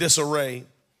thing in disarray.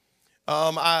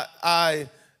 I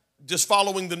just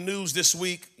following the news this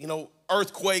week, you know,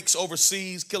 earthquakes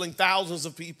overseas killing thousands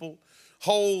of people,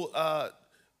 whole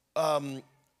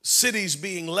cities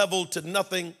being leveled to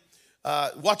nothing,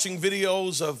 watching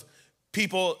videos of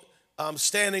people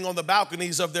standing on the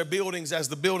balconies of their buildings as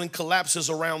the building collapses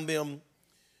around them,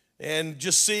 and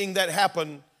just seeing that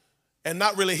happen and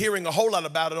not really hearing a whole lot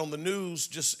about it on the news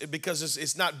just because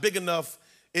it's not big enough.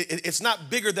 It's not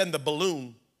bigger than the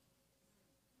balloon.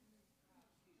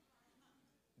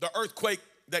 The earthquake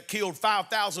that killed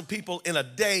 5,000 people in a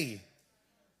day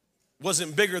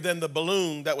wasn't bigger than the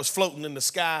balloon that was floating in the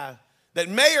sky that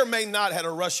may or may not had a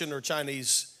Russian or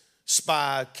Chinese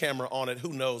spy camera on it.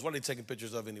 Who knows? What are they taking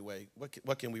pictures of anyway?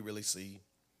 What can we really see?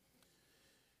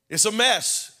 It's a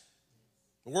mess.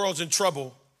 The world's in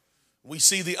trouble. We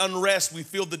see the unrest. We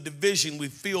feel the division. We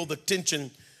feel the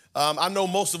tension. I know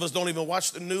most of us don't even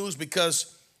watch the news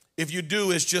because if you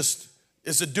do,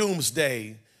 it's a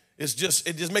doomsday. It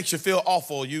just makes you feel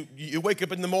awful. You wake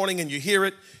up in the morning and you hear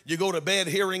it. You go to bed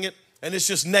hearing it, and it's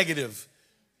just negative.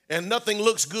 And nothing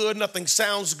looks good. Nothing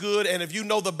sounds good. And if you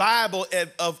know the Bible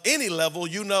of any level,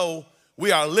 you know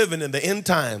we are living in the end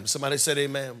times. Somebody said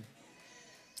amen.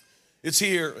 It's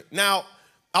here. Now,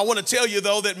 I want to tell you,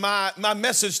 though, that my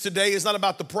message today is not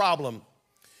about the problem.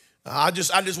 I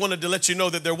just wanted to let you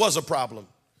know that there was a problem.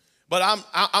 But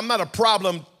I'm not a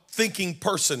problem thinking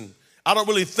person. I don't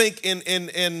really think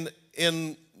in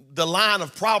the line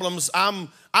of problems. I'm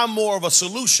more of a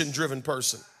solution driven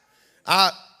person.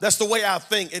 That's the way I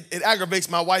think. It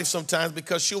aggravates my wife sometimes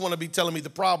because she'll want to be telling me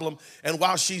the problem, and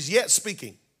while she's yet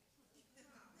speaking,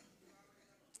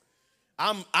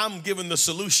 I'm giving the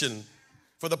solution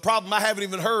for the problem. I haven't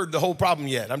even heard the whole problem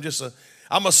yet.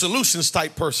 I'm a solutions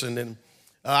type person, and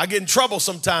I get in trouble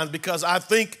sometimes because I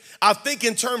think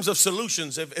in terms of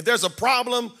solutions. If there's a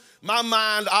problem, my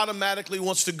mind automatically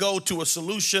wants to go to a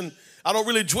solution. I don't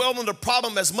really dwell on the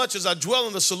problem as much as I dwell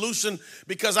on the solution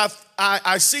because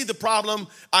I see the problem,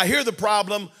 I hear the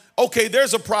problem. Okay,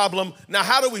 there's a problem. Now,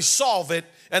 how do we solve it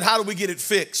and how do we get it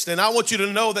fixed? And I want you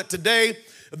to know that today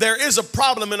there is a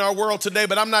problem in our world today,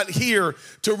 but I'm not here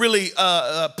to really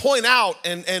point out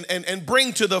and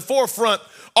bring to the forefront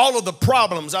all of the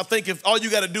problems. I think if all you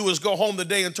got to do is go home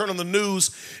today and turn on the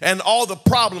news, and all the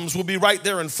problems will be right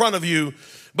there in front of you.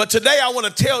 But today I want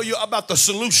to tell you about the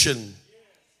solution.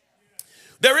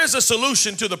 There is a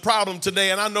solution to the problem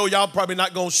today, and I know y'all probably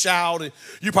not going to shout, and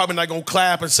you're probably not going to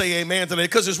clap and say amen today,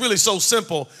 because it's really so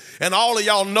simple, and all of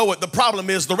y'all know it. The problem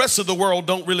is the rest of the world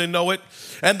don't really know it,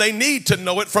 and they need to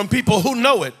know it from people who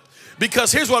know it.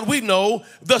 Because here's what we know: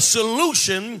 the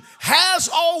solution has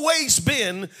always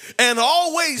been and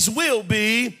always will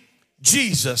be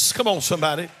Jesus. Come on,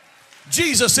 somebody.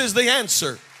 Jesus is the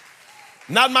answer.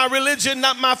 Not my religion,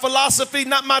 not my philosophy,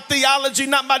 not my theology,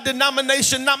 not my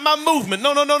denomination, not my movement.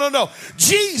 No, no, no, no, no.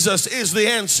 Jesus is the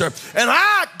answer. And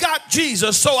I got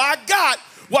Jesus, so I got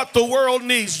what the world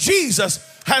needs. Jesus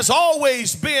has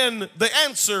always been the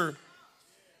answer.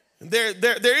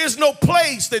 There is no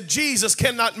place that Jesus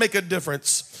cannot make a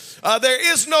difference.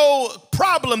 There is no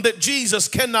problem that Jesus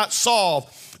cannot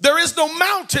solve. There is no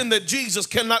mountain that Jesus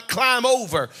cannot climb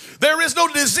over. There is no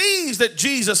disease that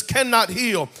Jesus cannot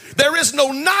heal. There is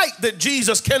no night that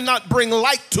Jesus cannot bring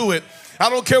light to it. I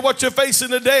don't care what you're facing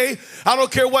today. I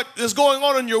don't care what is going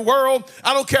on in your world.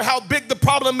 I don't care how big the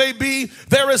problem may be.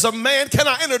 There is a man. Can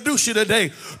I introduce you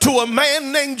today to a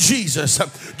man named Jesus?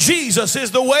 Jesus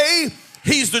is the way.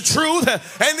 He's the truth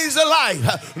and he's the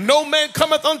life. No man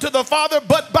cometh unto the Father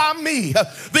but by me.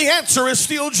 The answer is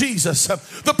still Jesus.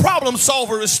 The problem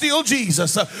solver is still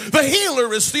Jesus. The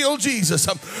healer is still Jesus.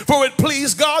 For it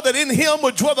pleased God that in him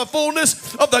would dwell the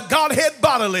fullness of the Godhead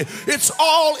bodily. It's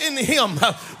all in him.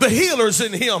 The healer's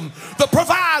in him. The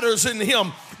provider's in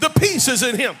him. The peace is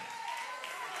in him.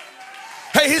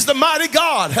 Hey, he's the mighty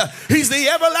God. He's the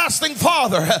everlasting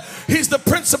Father. He's the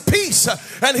Prince of Peace.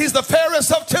 And he's the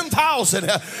fairest of 10,000.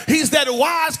 He's that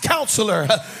wise counselor.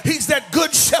 He's that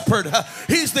good shepherd.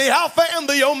 He's the Alpha and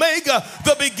the Omega,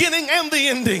 the beginning and the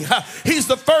ending. He's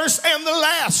the first and the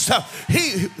last.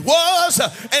 He was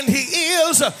and he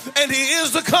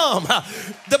is to come.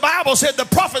 The Bible said the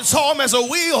prophet saw him as a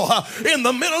wheel in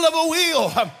the middle of a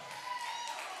wheel.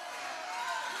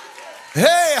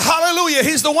 Hey, hallelujah.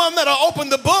 He's the one that'll open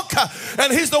the book,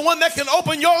 and he's the one that can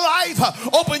open your life,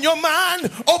 open your mind,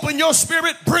 open your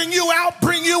spirit, bring you out,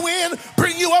 bring you in,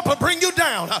 bring you up, and bring you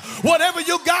down. Whatever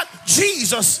you got,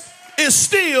 Jesus is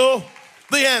still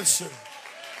the answer.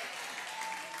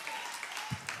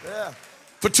 Yeah.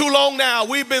 For too long now,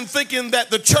 we've been thinking that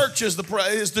the church is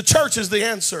the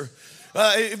answer.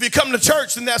 If you come to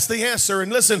church, then that's the answer.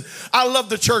 And listen, I love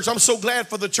the church. I'm so glad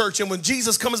for the church. And when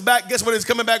Jesus comes back, guess what he's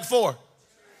coming back for?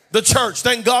 The church.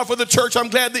 Thank God for the church. I'm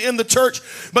glad they're in the church.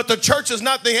 But the church is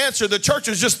not the answer. The church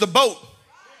is just the boat.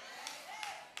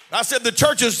 I said the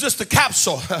church is just the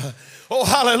capsule. Oh,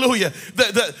 hallelujah.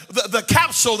 The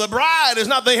capsule, the bride is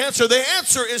not the answer. The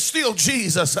answer is still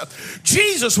Jesus.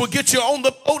 Jesus will get you on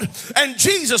the boat, and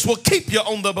Jesus will keep you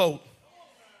on the boat.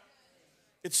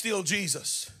 It's still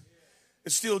Jesus.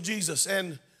 It's still Jesus.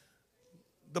 And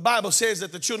the Bible says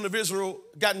that the children of Israel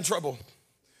got in trouble.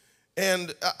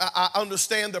 And I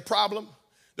understand the problem.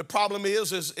 The problem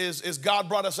is God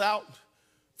brought us out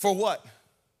for what?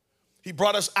 He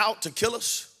brought us out to kill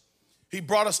us. He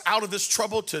brought us out of this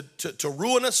trouble to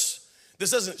ruin us.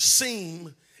 This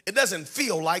it doesn't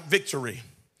feel like victory.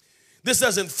 This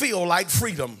doesn't feel like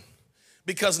freedom.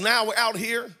 Because now we're out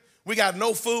here. We got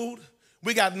no food.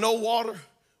 We got no water.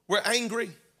 We're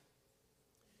angry.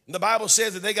 The Bible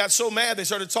says that they got so mad they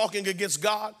started talking against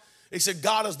God. They said,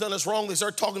 God has done us wrong. They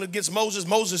started talking against Moses.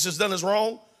 Moses has done us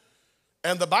wrong.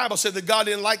 And the Bible said that God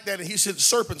didn't like that, and he sent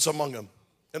serpents among them.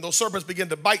 And those serpents began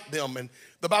to bite them. And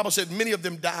the Bible said many of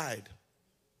them died.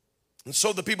 And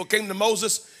so the people came to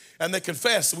Moses and they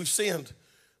confessed, we've sinned.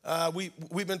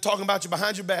 We've been talking about you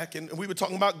behind your back, and we were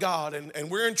talking about God, and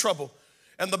we're in trouble.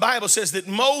 And the Bible says that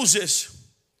Moses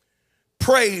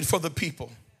prayed for the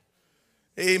people.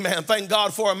 Amen. Thank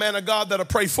God for a man of God that'll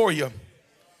pray for you.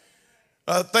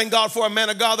 Thank God for a man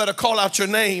of God that'll call out your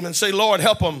name and say, Lord,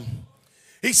 help them.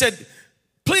 He said,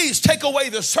 please take away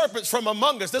the serpents from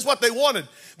among us. That's what they wanted.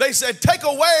 They said, take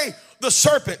away the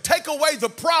serpent. Take away the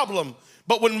problem.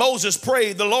 But when Moses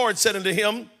prayed, the Lord said unto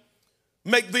him,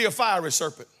 make thee a fiery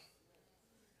serpent.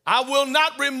 I will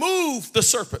not remove the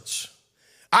serpents.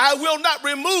 I will not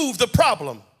remove the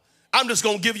problem. I'm just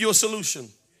going to give you a solution.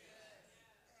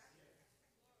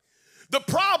 The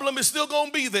problem is still going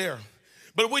to be there.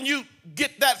 But when you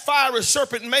get that fiery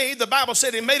serpent made, the Bible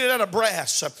said he made it out of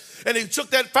brass. And he took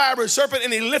that fiery serpent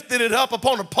and he lifted it up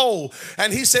upon a pole.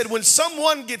 And he said, when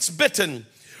someone gets bitten,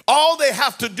 all they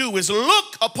have to do is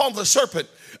look upon the serpent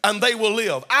and they will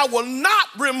live. I will not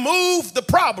remove the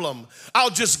problem. I'll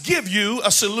just give you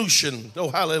a solution. Oh,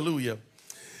 hallelujah.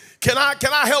 Can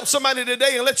I help somebody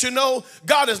today and let you know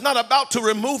God is not about to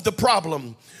remove the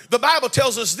problem? The Bible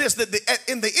tells us this, that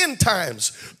in the end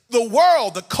times, the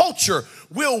world, the culture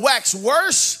will wax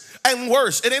worse and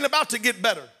worse. It ain't about to get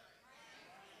better.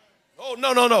 Oh,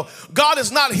 no, no, no. God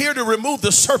is not here to remove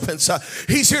the serpents.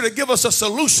 He's here to give us a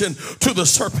solution to the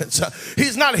serpents.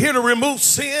 He's not here to remove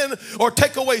sin or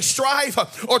take away strife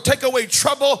or take away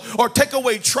trouble or take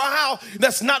away trial.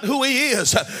 That's not who he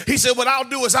is. He said, what I'll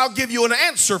do is I'll give you an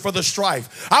answer for the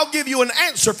strife. I'll give you an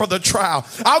answer for the trial.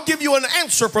 I'll give you an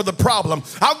answer for the problem.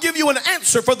 I'll give you an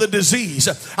answer for the disease.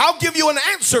 I'll give you an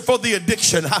answer for the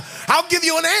addiction. I'll give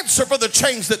you an answer for the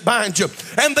chains that bind you.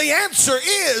 And the answer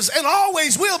is and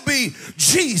always will be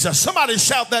Jesus. Somebody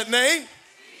shout that name.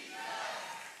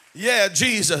 Yeah,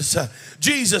 Jesus.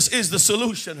 Jesus is the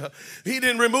solution. He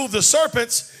didn't remove the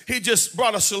serpents. He just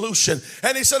brought a solution.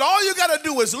 And he said, all you got to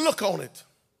do is look on it.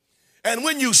 And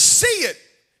when you see it,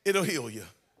 it'll heal you.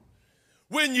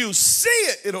 When you see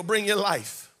it, it'll bring you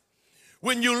life.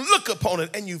 When you look upon it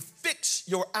and you fix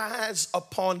your eyes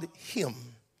upon him.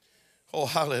 Oh,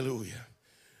 hallelujah.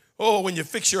 Oh, when you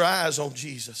fix your eyes on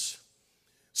Jesus.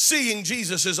 Seeing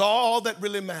Jesus is all that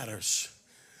really matters.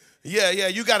 Yeah,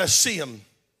 you got to see him.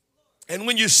 And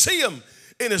when you see him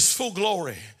in his full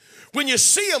glory, when you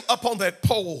see him up on that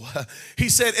pole, he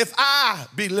said, if I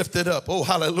be lifted up, oh,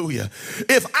 hallelujah.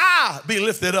 If I be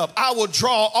lifted up, I will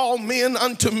draw all men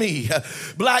unto me.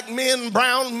 Black men,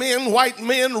 brown men, white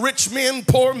men, rich men,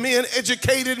 poor men,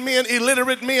 educated men,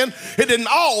 illiterate men, and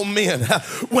all men.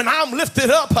 When I'm lifted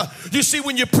up, you see,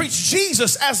 when you preach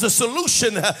Jesus as the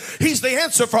solution, he's the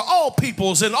answer for all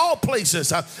peoples in all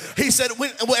places. He said,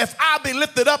 if I be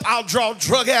lifted up, I'll draw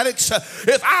drug addicts.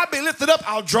 If I be lifted up,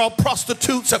 I'll draw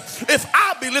prostitutes. If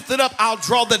I be lifted up, I'll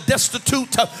draw the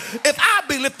destitute. If I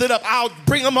be lifted up, I'll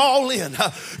bring them all in.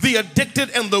 The addicted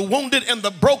and the wounded and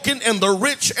the broken and the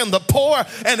rich and the poor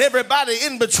and everybody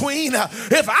in between.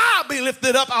 If I be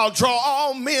lifted up, I'll draw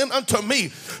all men unto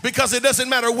me. Because it doesn't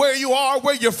matter where you are,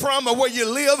 where you're from, or where you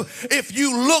live. If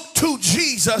you look to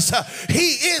Jesus,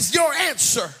 he is your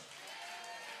answer.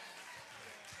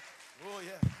 Oh,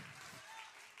 yeah.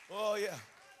 Oh, yeah.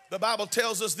 The Bible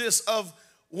tells us this of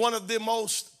one of the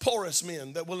most poorest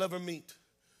men that we'll ever meet.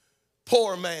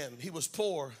 Poor man. He was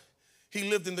poor. He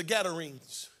lived in the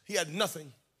Gadarenes. He had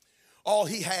nothing. All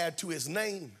he had to his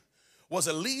name was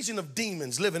a legion of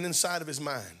demons living inside of his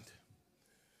mind.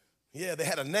 Yeah, they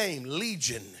had a name,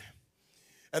 Legion.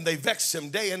 And they vexed him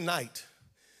day and night.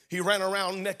 He ran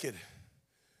around naked.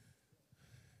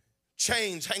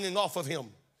 Chains hanging off of him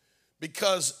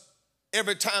because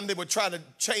every time they would try to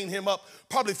chain him up,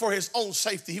 probably for his own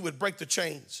safety, he would break the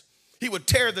chains. He would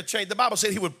tear the chains. The Bible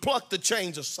said he would pluck the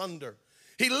chains asunder.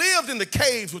 He lived in the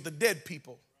caves with the dead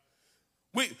people.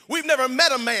 We've never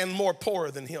met a man more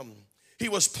poor than him. He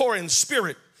was poor in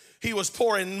spirit. He was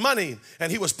poor in money.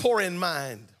 And he was poor in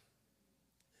mind.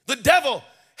 The devil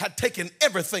had taken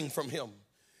everything from him.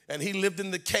 And he lived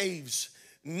in the caves,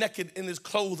 naked in his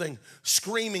clothing,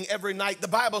 screaming every night. The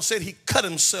Bible said he cut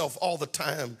himself all the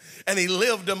time and he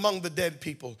lived among the dead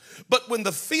people. But when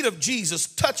the feet of Jesus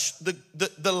touched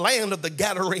the land of the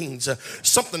Gadarenes,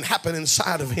 something happened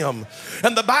inside of him.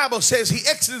 And the Bible says he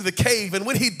exited the cave, and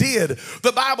when he did,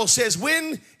 the Bible says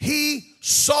when he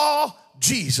saw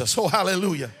Jesus, oh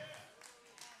hallelujah.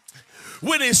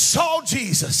 When he saw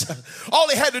Jesus, all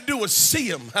he had to do was see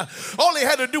him. All he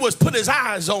had to do was put his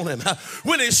eyes on him.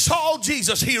 When he saw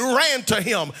Jesus, he ran to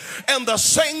him. And the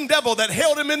same devil that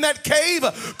held him in that cave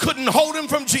couldn't hold him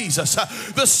from Jesus.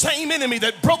 The same enemy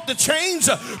that broke the chains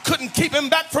couldn't keep him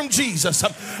back from Jesus.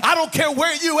 I don't care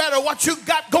where you at or what you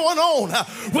got going on.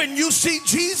 When you see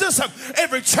Jesus,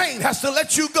 every chain has to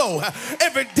let you go.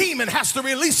 Every demon has to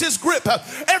release his grip.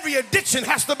 Every addiction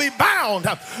has to be bound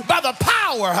by the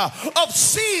power of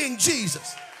seeing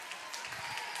Jesus.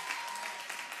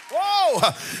 Whoa,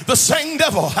 the same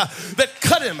devil that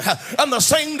cut him and the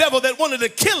same devil that wanted to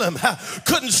kill him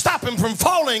couldn't stop him from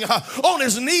falling on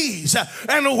his knees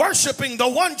and worshiping the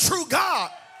one true God.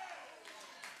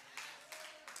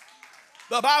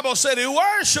 The Bible said he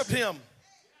worshiped him.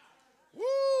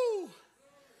 Woo.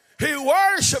 He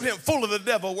worshiped him, full of the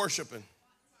devil worshiping.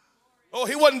 Oh,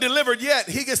 he wasn't delivered yet.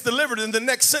 He gets delivered in the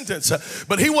next sentence.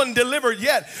 But he wasn't delivered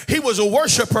yet. He was a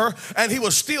worshiper and he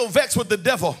was still vexed with the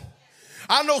devil.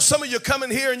 I know some of you come in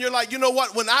here and you're like, you know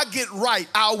what? When I get right,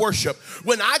 I'll worship.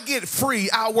 When I get free,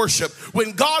 I'll worship.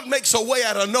 When God makes a way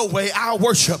out of no way, I'll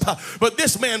worship. But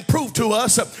this man proved to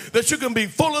us that you can be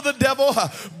full of the devil,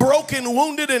 broken,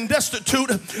 wounded, and destitute,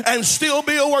 and still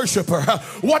be a worshiper.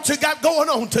 What you got going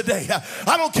on today?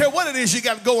 I don't care what it is you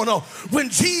got going on. When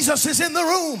Jesus is in the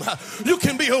room, you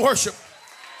can be a worshiper.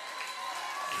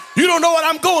 You don't know what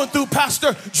I'm going through,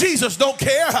 Pastor. Jesus don't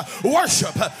care.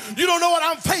 Worship. You don't know what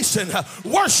I'm facing.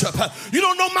 Worship. You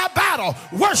don't know my battle.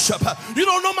 Worship. You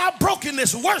don't know my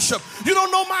brokenness. Worship. You don't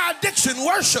know my addiction.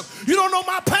 Worship. You don't know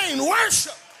my pain.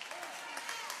 Worship.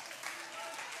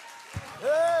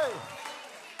 Hey.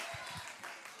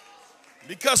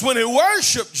 Because when he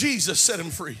worshiped, Jesus set him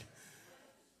free.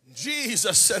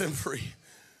 Jesus set him free.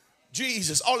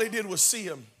 Jesus, all he did was see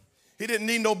him. He didn't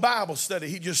need no Bible study.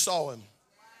 He just saw him.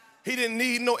 He didn't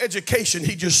need no education.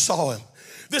 He just saw him.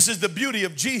 This is the beauty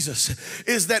of Jesus,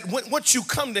 is that once you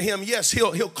come to him, yes,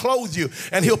 he'll clothe you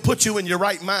and he'll put you in your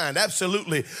right mind.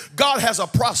 Absolutely. God has a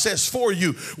process for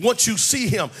you once you see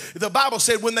him. The Bible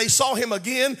said when they saw him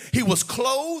again, he was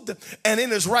clothed and in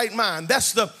his right mind.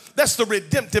 That's the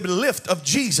redemptive lift of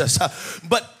Jesus.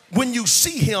 But when you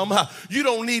see him, you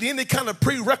don't need any kind of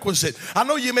prerequisite. I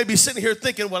know you may be sitting here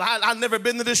thinking, well, I've never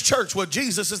been to this church. Well,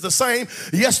 Jesus is the same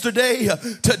yesterday,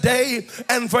 today,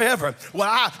 and forever.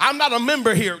 Well, I'm not a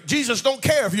member here. Jesus don't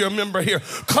care if you're a member here.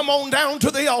 Come on down to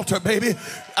the altar, baby.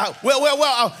 I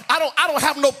don't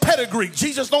have no pedigree.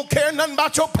 Jesus don't care nothing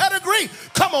about your pedigree.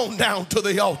 Come on down to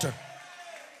the altar.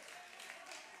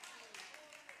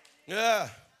 Yeah.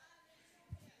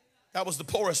 That was the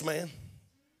poorest man.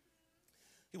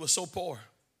 He was so poor.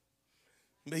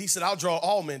 But he said, I'll draw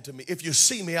all men to me. If you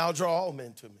see me, I'll draw all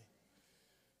men to me.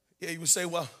 Yeah, you would say,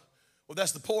 well,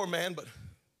 that's the poor man, but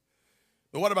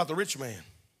what about the rich man?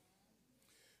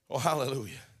 Oh,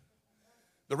 hallelujah.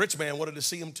 The rich man wanted to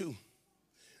see him too.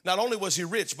 Not only was he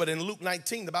rich, but in Luke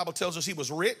 19, the Bible tells us he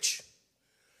was rich.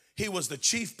 He was the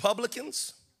chief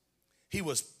publicans. He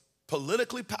was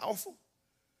politically powerful.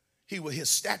 His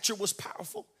stature was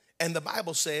powerful. And the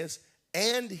Bible says,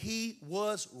 and he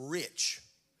was rich.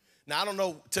 Now, I don't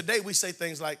know, today we say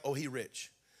things like, oh, he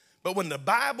rich. But when the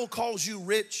Bible calls you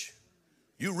rich,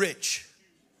 you rich.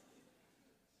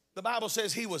 The Bible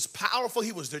says he was powerful.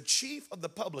 He was the chief of the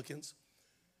publicans,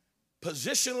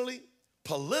 positionally,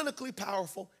 politically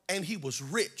powerful, and he was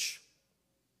rich.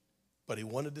 But he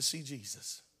wanted to see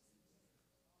Jesus.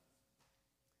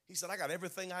 He said, I got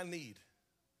everything I need,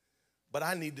 but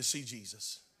I need to see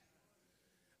Jesus.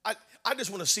 I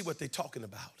just want to see what they're talking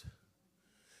about.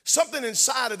 Something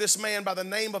inside of this man by the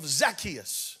name of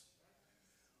Zacchaeus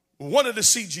wanted to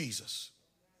see Jesus.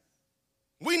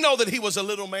 We know that he was a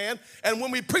little man, and when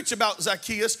we preach about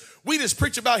Zacchaeus, we just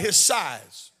preach about his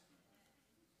size.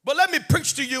 But let me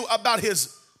preach to you about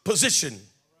his position.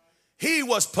 He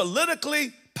was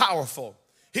politically powerful.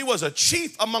 He was a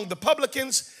chief among the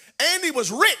publicans, and he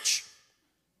was rich.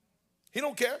 He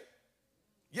don't care.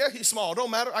 Yeah, he's small.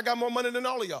 Don't matter. I got more money than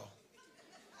all of y'all.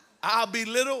 I'll be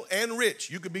little and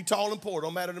rich. You could be tall and poor.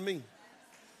 Don't matter to me.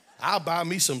 I'll buy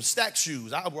me some stack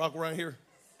shoes. I'll walk around here.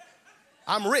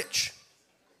 I'm rich. You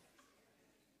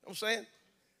know what I'm saying?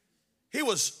 He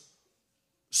was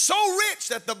so rich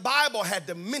that the Bible had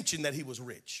to mention that he was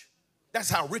rich. That's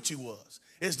how rich he was.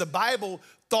 Is the Bible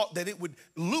thought that it would,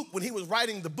 Luke, when he was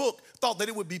writing the book, thought that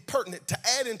it would be pertinent to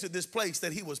add into this place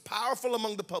that he was powerful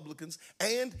among the publicans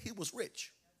and he was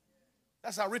rich.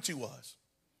 That's how rich he was.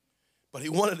 But he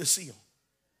wanted to see him.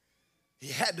 He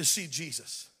had to see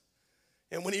Jesus.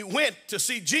 And when he went to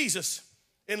see Jesus,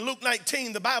 in Luke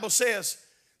 19, the Bible says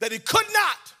that he couldn't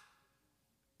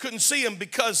see him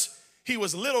because he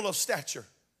was little of stature.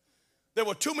 There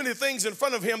were too many things in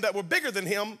front of him that were bigger than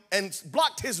him and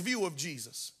blocked his view of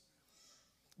Jesus.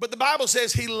 But the Bible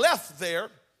says he left there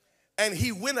and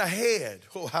he went ahead.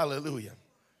 Oh, hallelujah.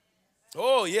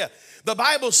 Oh, yeah. The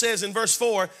Bible says in verse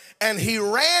 4, and he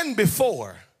ran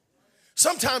before.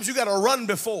 Sometimes you got to run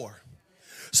before.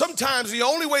 Sometimes the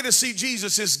only way to see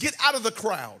Jesus is get out of the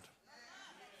crowd.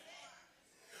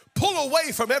 Pull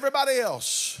away from everybody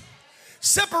else.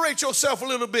 Separate yourself a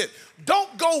little bit.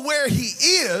 Don't go where he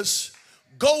is.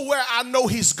 Go where I know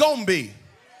he's going to be.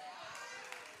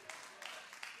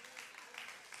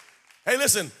 Hey,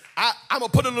 listen, I'm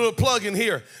going to put a little plug in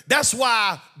here. That's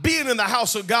why being in the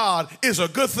house of God is a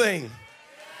good thing.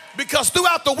 Because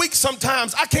throughout the week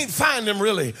sometimes I can't find him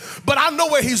really, but I know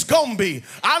where he's going to be.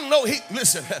 I know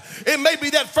listen, it may be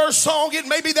that first song, it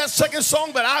may be that second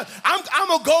song, but I'm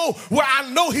going to go where I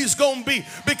know he's going to be,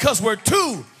 because where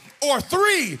two or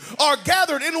three are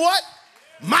gathered in what?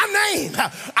 My name.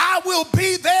 I will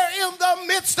be there in the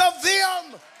midst of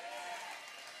them.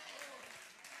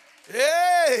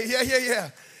 Yeah.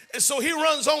 And so he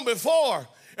runs on before,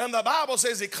 and the Bible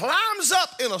says he climbs up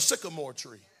in a sycamore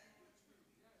tree.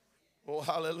 Oh,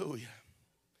 hallelujah.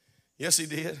 Yes, he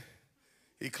did.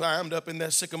 He climbed up in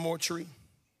that sycamore tree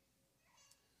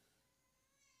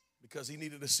because he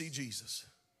needed to see Jesus.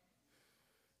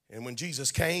 And when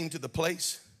Jesus came to the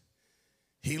place,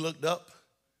 he looked up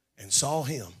and saw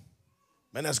him.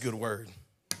 Man, that's a good word.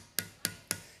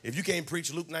 If you can't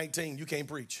preach Luke 19, you can't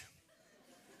preach.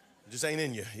 It just ain't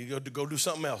in you. You go do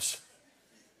something else.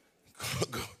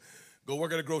 Go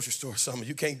work at a grocery store or something.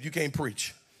 You can't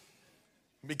preach.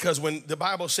 Because when the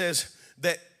Bible says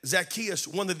that Zacchaeus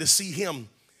wanted to see him.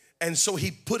 And so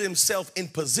he put himself in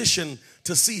position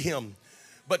to see him.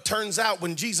 But turns out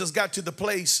when Jesus got to the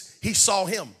place, he saw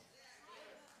him.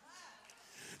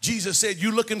 Jesus said,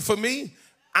 you looking for me?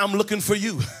 I'm looking for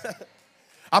you.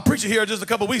 I preached it here just a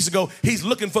couple weeks ago. He's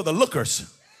looking for the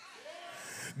lookers.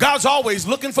 God's always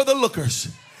looking for the lookers.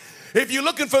 If you're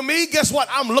looking for me, guess what?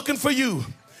 I'm looking for you.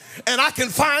 And I can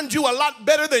find you a lot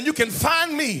better than you can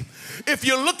find me. If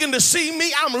you're looking to see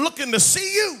me, I'm looking to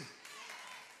see you.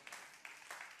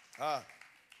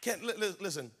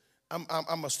 Listen,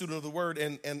 I'm a student of the word,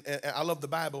 and I love the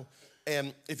Bible.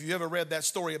 And if you ever read that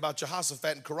story about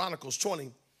Jehoshaphat in Chronicles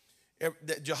 20,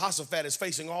 that Jehoshaphat is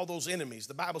facing all those enemies.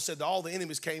 The Bible said that all the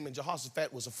enemies came and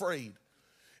Jehoshaphat was afraid.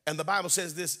 And the Bible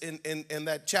says this in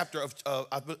that chapter of,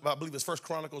 I believe it's 1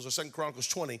 Chronicles or 2 Chronicles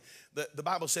 20, the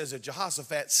Bible says that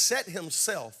Jehoshaphat set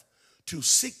himself to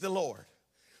seek the Lord.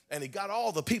 And he got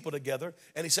all the people together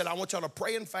and he said, I want y'all to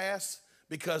pray and fast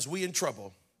because we in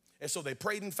trouble. And so they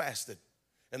prayed and fasted.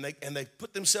 And they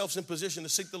put themselves in position to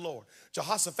seek the Lord.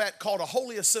 Jehoshaphat called a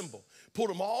holy assembly, pulled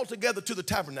them all together to the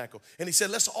tabernacle. And he said,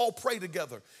 let's all pray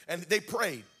together. And they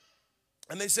prayed.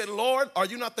 And they said, Lord, are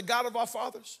you not the God of our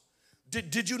fathers?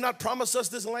 Did you not promise us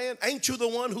this land? Ain't you the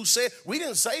one who said, we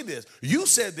didn't say this. You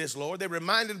said this, Lord. They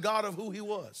reminded God of who he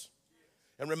was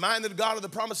and reminded God of the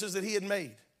promises that he had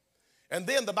made. And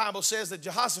then the Bible says that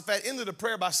Jehoshaphat ended the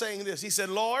prayer by saying this. He said,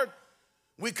 Lord,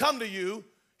 we come to you.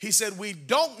 He said, we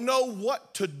don't know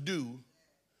what to do,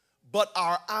 but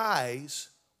our eyes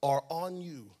are on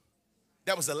you.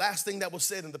 That was the last thing that was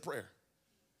said in the prayer.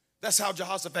 That's how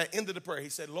Jehoshaphat ended the prayer. He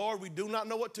said, Lord, we do not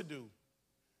know what to do,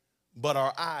 but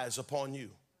our eyes upon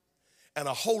you. And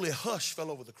a holy hush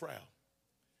fell over the crowd.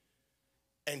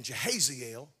 And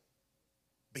Jehaziel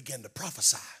began to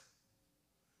prophesy.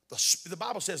 The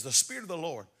Bible says the Spirit of the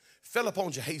Lord fell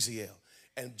upon Jehaziel,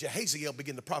 and Jehaziel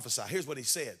began to prophesy. Here's what he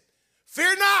said.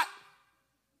 Fear not,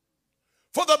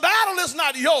 for the battle is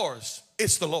not yours,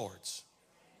 it's the Lord's.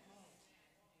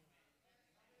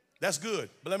 That's good,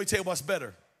 but let me tell you what's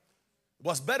better.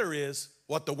 What's better is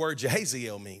what the word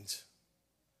Jehaziel means.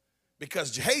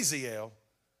 Because Jehaziel,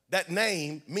 that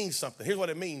name means something. Here's what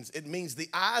it means. It means the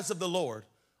eyes of the Lord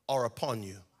are upon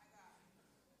you.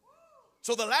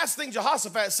 So the last thing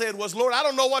Jehoshaphat said was, Lord, I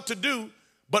don't know what to do,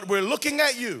 but we're looking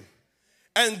at you.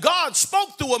 And God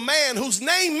spoke through a man whose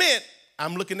name meant,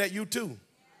 I'm looking at you too.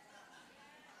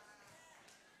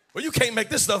 Well, you can't make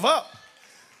this stuff up.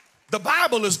 The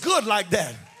Bible is good like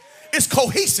that. It's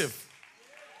cohesive.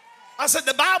 I said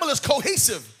the Bible is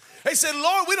cohesive. They said,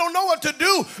 Lord, we don't know what to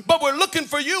do, but we're looking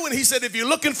for you. And he said, if you're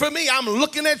looking for me, I'm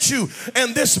looking at you.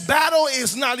 And this battle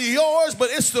is not yours,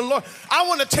 but it's the Lord. I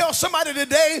want to tell somebody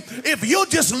today, if you'll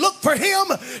just look for him,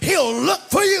 he'll look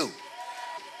for you.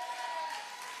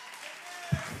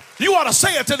 You ought to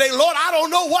say it today, Lord, I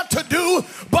don't know what to do,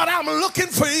 but I'm looking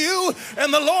for you.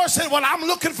 And the Lord said, well, I'm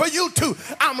looking for you too.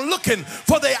 I'm looking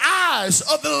for the eyes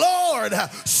of the Lord.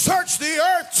 Search the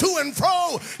earth to and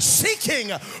fro, seeking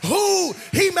who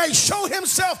he may show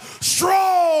himself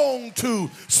strong to.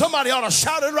 Somebody ought to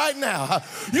shout it right now.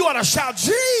 You ought to shout,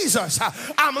 Jesus,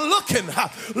 I'm looking.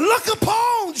 Look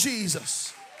upon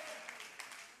Jesus.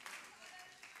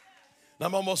 Now,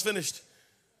 I'm almost finished.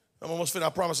 I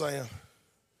promise I am.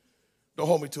 Don't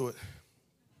hold me to it.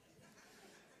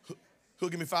 Who'll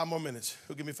give me 5 more minutes?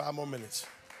 Who'll give me 5 more minutes?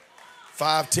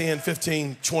 5, 10,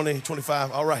 15, 20,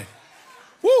 25. All right.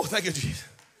 Woo, thank you, Jesus.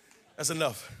 That's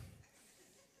enough.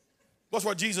 What's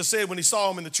what Jesus said when he saw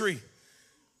him in the tree?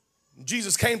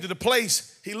 Jesus came to the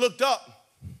place, he looked up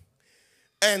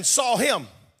and saw him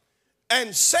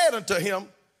and said unto him,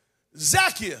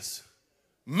 Zacchaeus,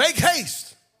 make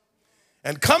haste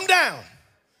and come down,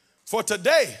 for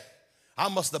today I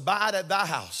must abide at thy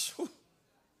house. Whew.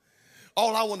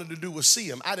 All I wanted to do was see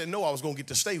him. I didn't know I was going to get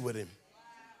to stay with him.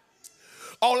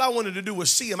 All I wanted to do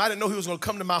was see him. I didn't know he was going to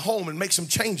come to my home and make some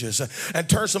changes and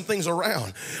turn some things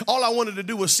around. All I wanted to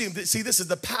do was see him. See, this is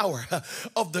the power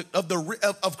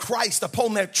of Christ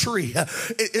upon that tree.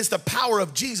 It's the power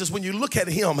of Jesus. When you look at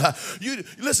him,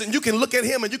 you can look at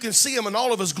him and you can see him in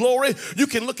all of his glory. You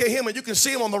can look at him and you can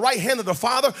see him on the right hand of the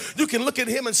Father. You can look at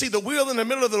him and see the wheel in the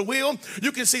middle of the wheel.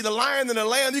 You can see the lion and the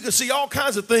lamb. You can see all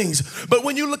kinds of things. But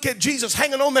when you look at Jesus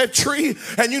hanging on that tree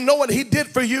and you know what he did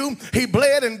for you, he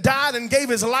bled and died and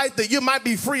gave his life that you might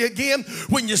be free again.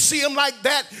 When you see him like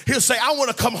that, he'll say, I want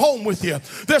to come home with you.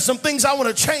 There's some things I want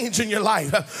to change in your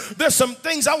life. There's some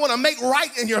things I want to make right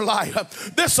in your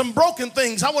life. There's some broken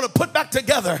things I want to put back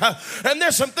together. And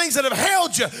there's some things that have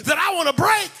held you that I want to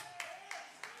break.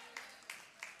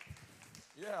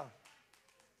 Yeah.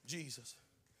 Jesus.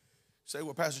 Say,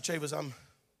 well, Pastor Chavis,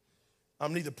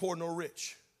 I'm neither poor nor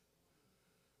rich,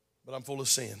 but I'm full of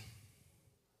sin.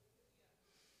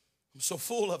 I'm so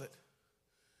full of it.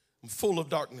 I'm full of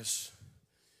darkness.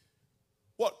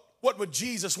 What would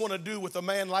Jesus want to do with a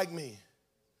man like me?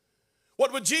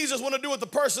 What would Jesus want to do with a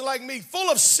person like me,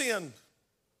 full of sin,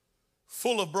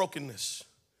 full of brokenness?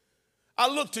 I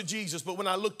look to Jesus, but when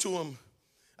I look to him,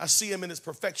 I see him in his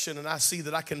perfection, and I see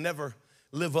that I can never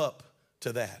live up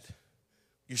to that.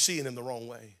 You're seeing him the wrong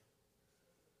way.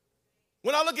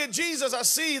 When I look at Jesus, I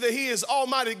see that he is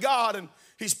Almighty God, and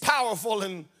he's powerful,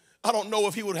 and I don't know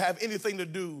if he would have anything to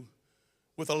do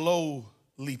with a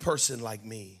lowly person like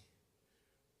me.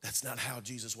 That's not how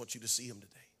Jesus wants you to see him today.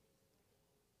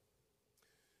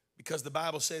 Because the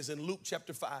Bible says in Luke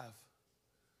chapter 5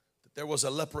 that there was a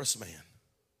leprous man.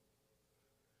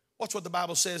 Watch what the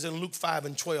Bible says in Luke 5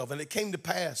 and 12. And it came to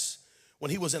pass when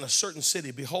he was in a certain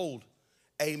city, behold,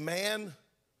 a man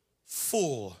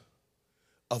full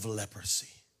of leprosy.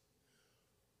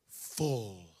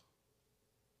 Full.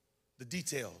 The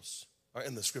details are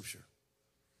in the scripture.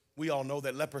 We all know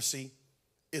that leprosy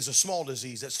is a small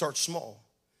disease that starts small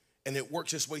and it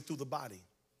works its way through the body.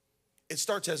 It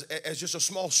starts as just a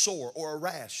small sore or a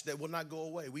rash that will not go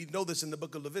away. We know this in the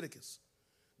book of Leviticus.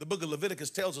 The book of Leviticus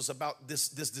tells us about this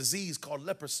disease called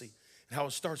leprosy and how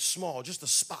it starts small, just a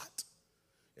spot.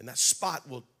 And that spot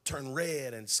will turn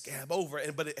red and scab over,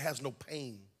 but it has no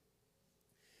pain.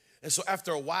 And so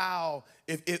after a while,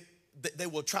 they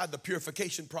will try the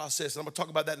purification process, and I'm going to talk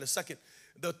about that in a second.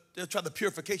 They'll try the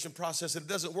purification process, and it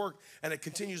doesn't work, and it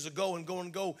continues to go and go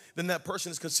and go. Then that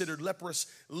person is considered leprous,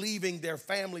 leaving their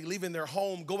family, leaving their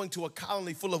home, going to a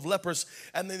colony full of lepers,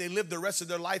 and then they live the rest of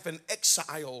their life in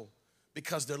exile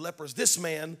because they're lepers. This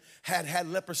man had had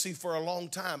leprosy for a long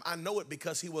time. I know it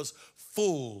because he was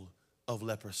full of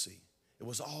leprosy. It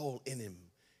was all in him.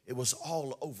 It was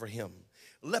all over him.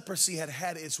 Leprosy had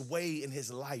had its way in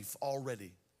his life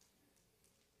already.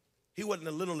 He wasn't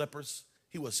a little leprous.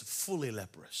 He was fully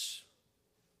leprous.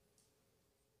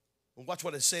 And watch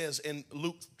what it says in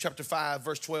Luke chapter 5,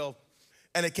 verse 12.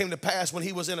 And it came to pass when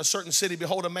he was in a certain city,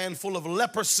 behold, a man full of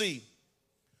leprosy,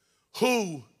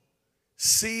 who,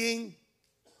 seeing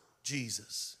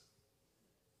Jesus,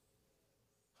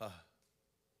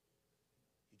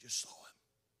 he just saw him.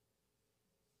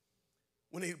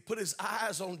 When he put his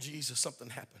eyes on Jesus, something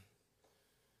happened.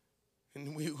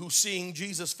 And who seeing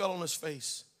Jesus fell on his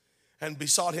face and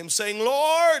besought him, saying,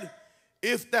 Lord,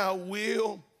 if thou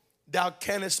wilt, thou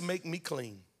canst make me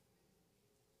clean.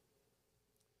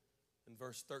 And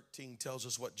verse 13 tells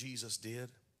us what Jesus did.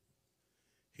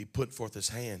 He put forth his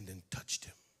hand and touched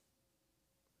him.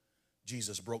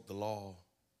 Jesus broke the law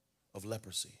of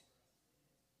leprosy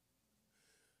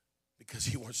because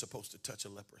he weren't supposed to touch a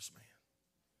leprous man.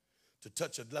 To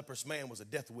touch a leprous man was a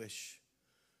death wish.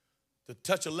 To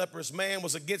touch a leprous man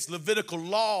was against Levitical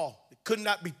law. It could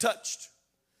not be touched.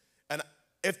 And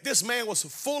if this man was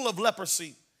full of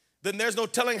leprosy, then there's no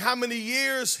telling how many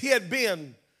years he had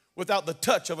been without the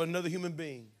touch of another human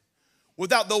being,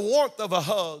 without the warmth of a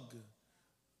hug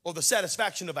or the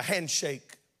satisfaction of a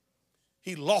handshake.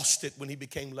 He lost it when he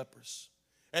became leprous.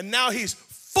 And now he's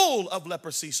full of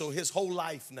leprosy, so his whole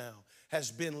life now has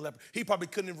been leprosy. He probably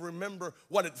couldn't even remember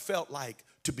what it felt like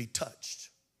to be touched.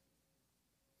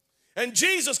 And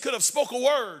Jesus could have spoke a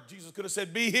word. Jesus could have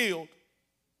said, be healed.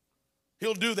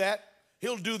 He'll do that.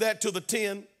 He'll do that to the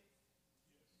 10.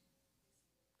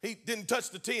 He didn't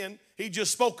touch the 10. He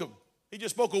just spoke them. He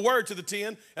just spoke a word to the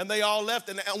 10, and they all left.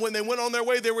 And when they went on their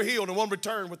way, they were healed, and one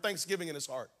returned with thanksgiving in his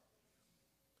heart.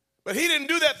 But he didn't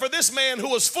do that for this man who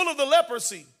was full of the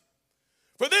leprosy.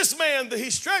 For this man, he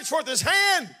stretched forth his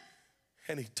hand,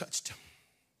 and he touched him.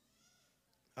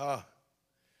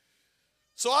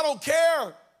 So I don't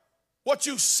care what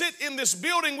you sit in this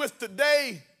building with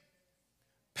today,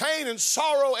 pain and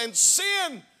sorrow and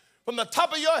sin from the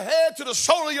top of your head to the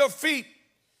sole of your feet.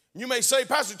 You may say,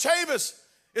 Pastor Chavis,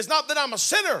 it's not that I'm a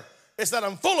sinner, it's that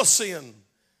I'm full of sin.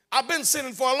 I've been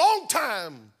sinning for a long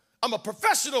time. I'm a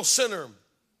professional sinner.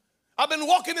 I've been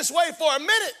walking this way for a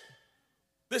minute.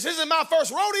 This isn't my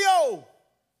first rodeo.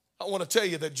 I want to tell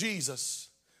you that Jesus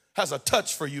has a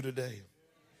touch for you today.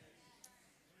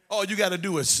 All you got to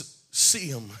do is see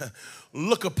him.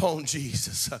 Look upon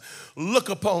Jesus. Look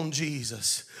upon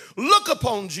Jesus. Look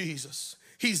upon Jesus.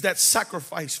 He's that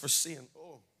sacrifice for sin.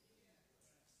 Oh.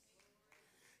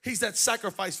 He's that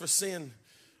sacrifice for sin.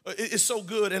 It's so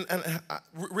good. And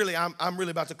I'm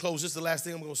really about to close. This is the last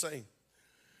thing I'm going to say.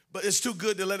 But it's too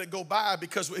good to let it go by,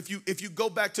 because if you go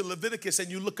back to Leviticus and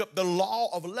you look up the law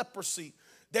of leprosy,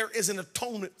 there is an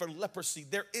atonement for leprosy.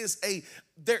 There is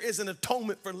an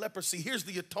atonement for leprosy. Here's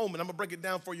the atonement. I'm going to break it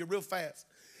down for you real fast.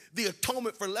 The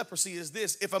atonement for leprosy is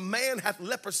this: if a man hath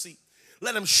leprosy,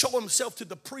 let him show himself to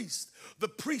the priest. The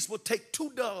priest will take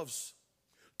 2 doves,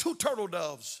 2 turtle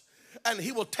doves, and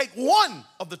he will take one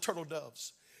of the turtle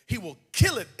doves. He will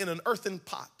kill it in an earthen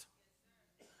pot.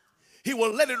 He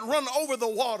will let it run over the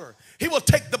water. He will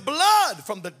take the blood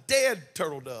from the dead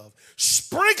turtle dove,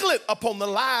 sprinkle it upon the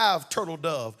live turtle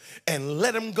dove, and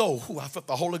let him go. Ooh, I felt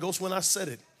the Holy Ghost when I said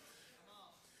it.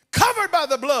 Covered by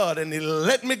the blood, and he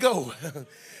let me go.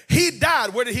 He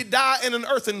died. Where did he die? In an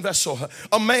earthen vessel.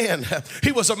 A man.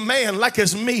 He was a man like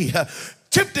as me.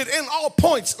 Tempted in all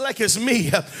points like as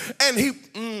me. And he,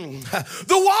 the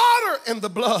water and the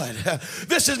blood.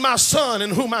 This is my son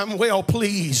in whom I'm well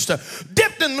pleased.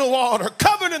 Dipped in the water,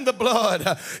 covered in the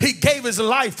blood. He gave his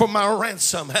life for my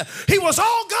ransom. He was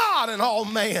all God and all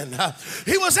man.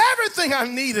 He was everything I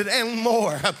needed and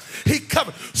more. He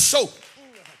covered. So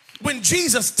when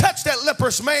Jesus touched that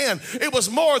leprous man, it was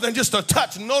more than just a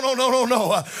touch. No.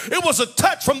 It was a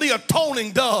touch from the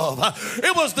atoning dove.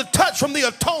 It was the touch from the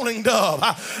atoning dove.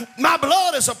 My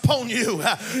blood is upon you.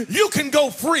 You can go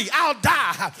free. I'll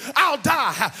die.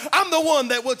 I'm the one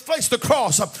that would face the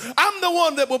cross. I'm the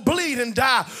one that will bleed and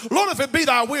die. Lord, if it be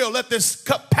thy will, let this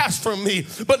cup pass from me.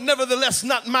 But nevertheless,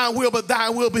 not my will, but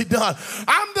thy will be done.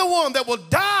 I'm the one that will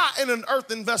die in an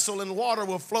earthen vessel, and water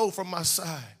will flow from my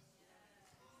side.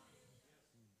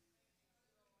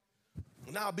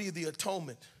 And I'll be the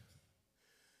atonement.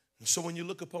 And so when you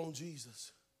look upon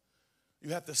Jesus,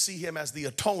 you have to see him as the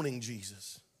atoning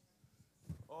Jesus.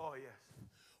 Oh, yes.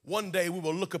 One day we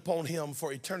will look upon him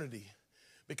for eternity,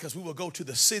 because we will go to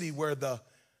the city where the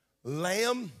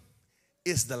Lamb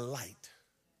is the light.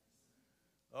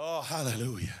 Oh,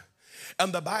 hallelujah.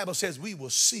 And the Bible says we will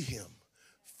see him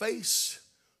face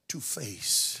to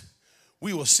face.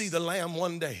 We will see the Lamb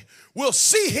one day. We'll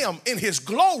see him in his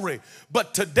glory,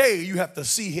 but today you have to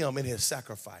see him in his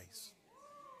sacrifice.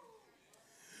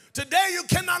 Today you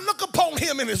cannot look upon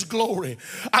him in his glory.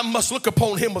 I must look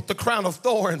upon him with the crown of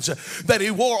thorns that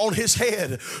he wore on his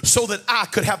head, so that I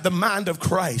could have the mind of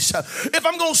Christ. If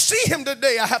I'm going to see him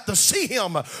today, I have to see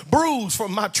him bruised for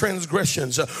my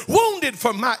transgressions, wounded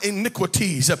for my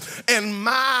iniquities, and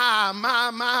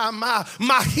my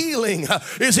healing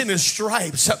is in his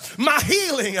stripes. My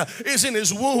healing is in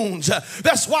his wounds.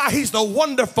 That's why he's the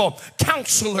wonderful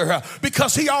counselor,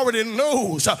 because he already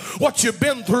knows what you've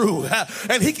been through,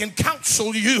 and he can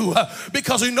counsel you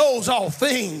because he knows all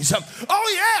things. Oh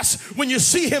yes, when you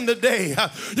see him today,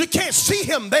 you can't see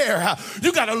him there.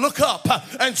 You got to look up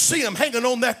and see him hanging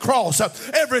on that cross.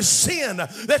 Every sin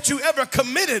that you ever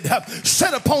committed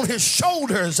set upon his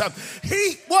shoulders.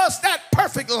 He was that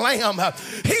perfect lamb.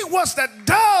 He was that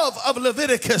dove of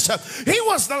Leviticus. He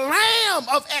was the lamb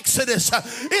of Exodus.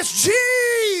 It's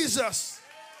Jesus.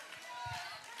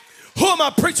 Who am I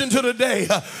preaching to today?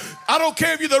 I don't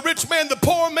care if you're the rich man, the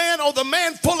poor man, or the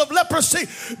man full of leprosy.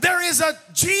 There is a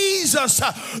Jesus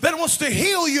that wants to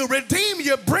heal you, redeem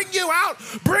you, bring you out,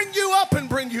 bring you up, and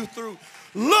bring you through.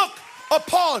 Look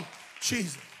upon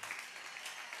Jesus.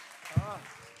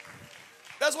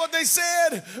 That's what they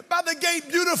said by the gate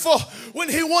beautiful when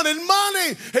he wanted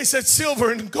money. He said,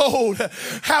 silver and gold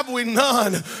have we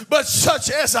none, but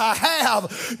such as I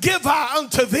have give I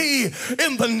unto thee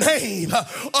in the name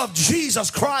of Jesus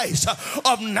Christ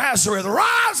of Nazareth.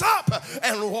 Rise up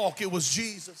and walk. It was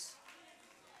Jesus.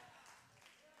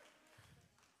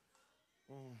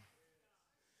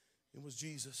 It was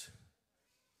Jesus.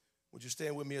 Would you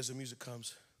stand with me as the music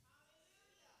comes?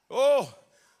 Oh,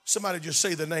 somebody just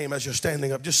say the name as you're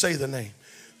standing up. Just say the name.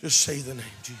 Just say the name,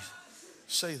 Jesus.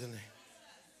 Say the name.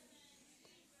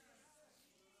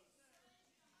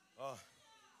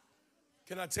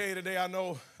 Can I tell you today, I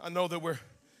know that we're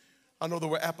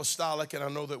apostolic, and I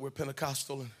know that we're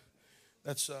Pentecostal, and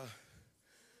that's I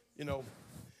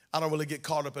don't really get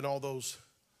caught up in all those.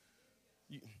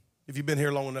 If you've been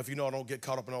here long enough, you know I don't get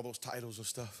caught up in all those titles and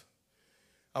stuff.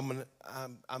 I'm an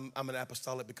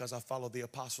apostolic because I follow the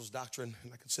apostles' doctrine,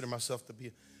 and I consider myself to be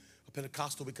a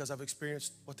Pentecostal because I've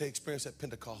experienced what they experienced at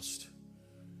Pentecost.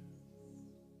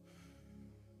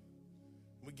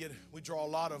 We draw a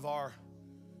lot of our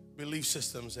belief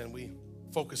systems, and we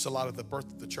focus a lot of the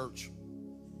birth of the church.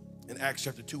 In Acts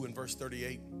chapter 2 and verse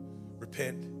 38,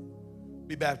 repent,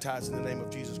 be baptized in the name of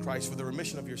Jesus Christ for the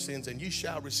remission of your sins, and ye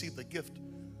shall receive the gift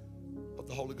of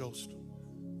the Holy Ghost.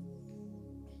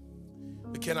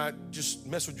 But can I just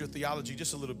mess with your theology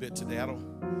just a little bit today? I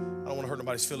don't want to hurt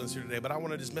nobody's feelings here today, but I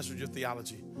want to just mess with your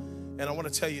theology. And I want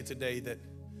to tell you today that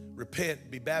repent,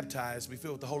 be baptized, be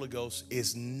filled with the Holy Ghost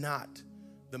is not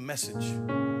the message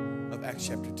of Acts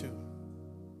chapter 2.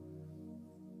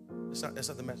 That's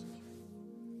not the message.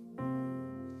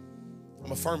 I'm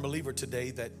I'm a firm believer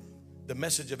today that the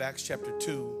message of Acts chapter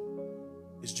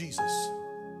 2 is Jesus.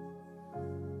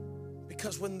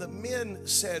 Because when the men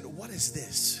said, "What is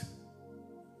this?"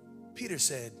 Peter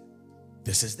said,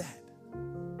 "This is that."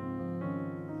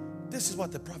 This is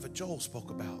what the prophet Joel spoke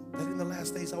about, that in the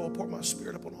last days I will pour my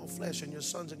spirit upon all flesh, and your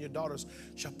sons and your daughters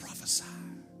shall prophesy.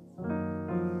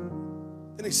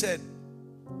 Then he said,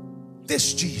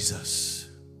 "This Jesus,"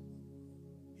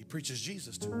 he preaches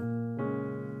Jesus to him.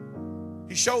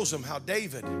 He shows him how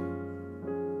David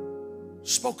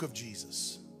spoke of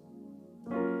Jesus,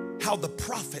 how the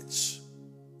prophets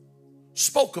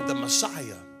spoke of the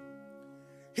Messiah.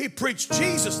 He preached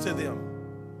Jesus to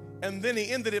them, and then he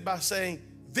ended it by saying,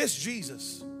 "This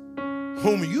Jesus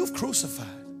whom you've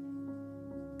crucified,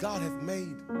 God hath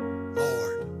made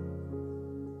Lord."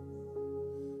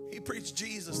 He preached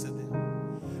Jesus to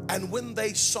them. And when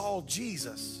they saw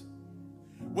Jesus,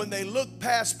 when they looked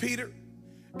past Peter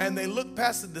and they looked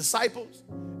past the disciples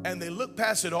and they looked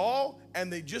past it all and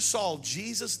they just saw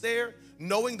Jesus there,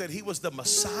 knowing that he was the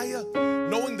Messiah,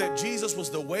 knowing that Jesus was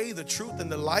the way, the truth, and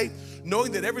the life,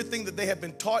 knowing that everything that they had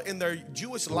been taught in their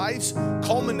Jewish lives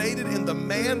culminated in the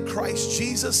man Christ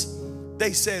Jesus,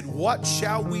 they said, "What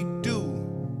shall we do?"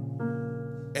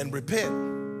 And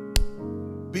repent,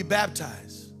 be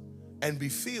baptized, and be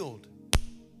filled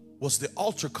was the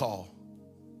altar call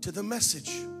to the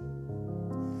message.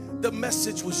 The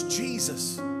message was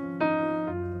Jesus.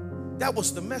 That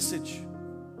was the message.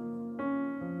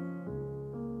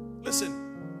 Listen,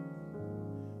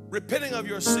 repenting of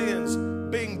your sins,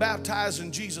 being baptized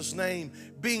in Jesus' name,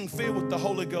 being filled with the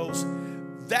Holy Ghost,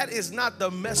 that is not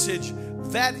the message.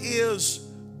 That is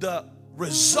the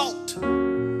result.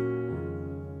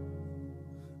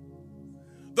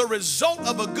 The result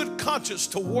of a good conscience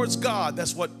towards God.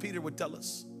 That's what Peter would tell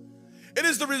us. It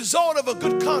is the result of a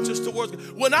good conscience towards God.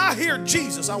 When I hear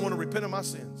Jesus, I want to repent of my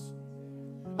sins.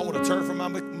 I want to turn from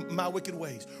my wicked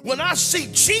ways. When I see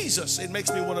Jesus, it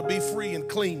makes me want to be free and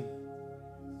clean.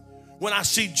 When I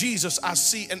see Jesus, I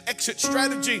see an exit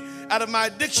strategy out of my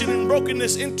addiction and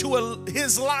brokenness into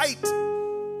his light,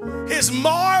 his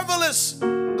marvelous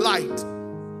light.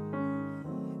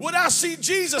 When I see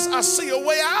Jesus, I see a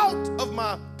way out of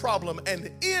my problem and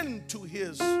into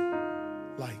his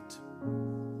light.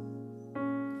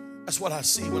 That's what I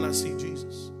see when I see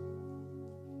Jesus.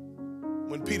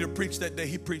 When Peter preached that day,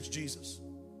 he preached Jesus.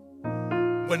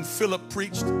 When Philip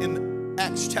preached in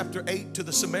Acts chapter 8 to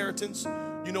the Samaritans,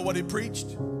 you know what he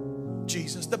preached?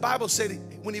 Jesus. The Bible said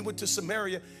when he went to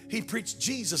Samaria, he preached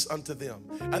Jesus unto them.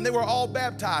 And they were all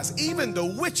baptized. Even the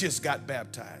witches got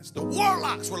baptized. The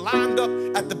warlocks were lined up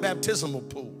at the baptismal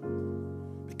pool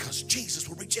because Jesus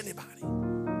will reach anybody.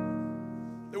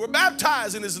 They were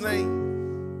baptized in his name.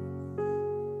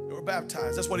 They were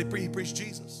baptized. That's what he preached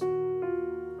Jesus.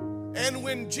 And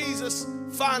when Jesus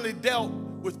finally dealt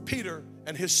with Peter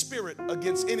and his spirit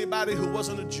against anybody who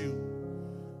wasn't a Jew,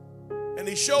 and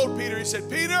he showed Peter, he said,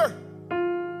 "Peter,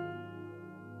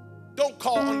 don't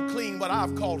call unclean what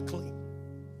I've called clean."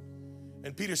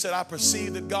 And Peter said, "I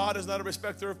perceive that God is not a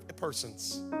respecter of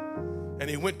persons." And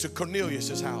he went to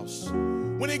Cornelius' house.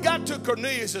 When he got to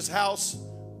Cornelius' house,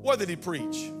 what did he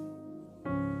preach?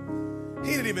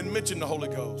 He didn't even mention the Holy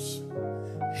Ghost.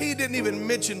 He didn't even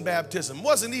mention baptism.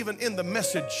 Wasn't even in the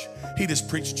message. He just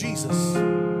preached Jesus.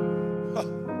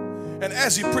 And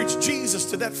as he preached Jesus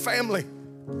to that family,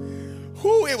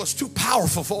 it was too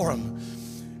powerful for him.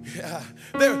 Yeah.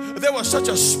 There was such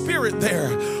a spirit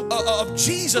there of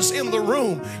Jesus in the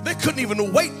room. They couldn't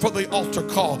even wait for the altar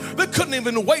call. They couldn't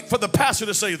even wait for the pastor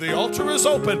to say, "The altar is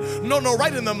open." No,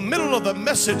 right in the middle of the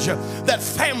message, that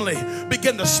family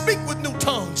began to speak with new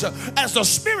tongues as the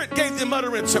Spirit gave them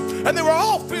utterance. And they were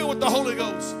all filled with the Holy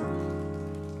Ghost.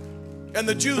 And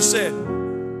the Jews said,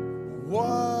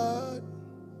 "What?"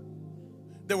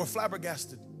 They were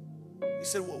flabbergasted. He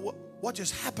said, what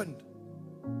just happened?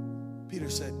 Peter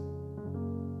said,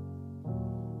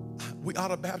 "We ought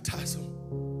to baptize them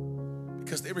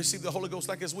because they received the Holy Ghost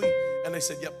like as we." And they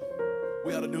said, "Yep,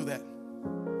 we ought to do that."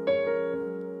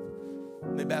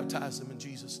 And they baptized them in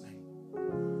Jesus' name.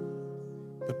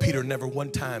 But Peter never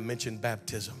one time mentioned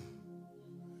baptism.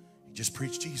 He just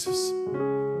preached Jesus.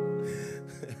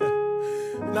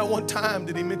 Not one time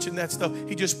did he mention that stuff.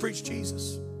 He just preached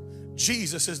Jesus.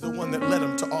 Jesus is the one that led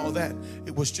him to all that.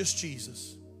 It was just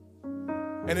Jesus.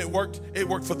 And it worked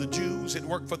for the Jews, it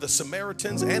worked for the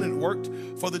Samaritans, and it worked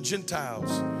for the Gentiles.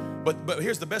 But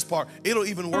here's the best part. It'll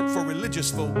even work for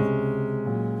religious folk.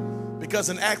 Because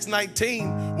in Acts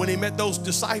 19, when he met those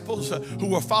disciples who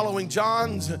were following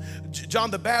John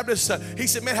the Baptist, he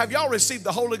said, "Man, have y'all received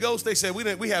the Holy Ghost?" They said,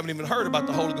 we haven't even heard about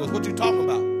the Holy Ghost. What you talking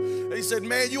about?" They said,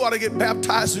 man, you ought to get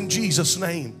baptized in Jesus'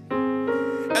 name.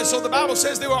 And so the Bible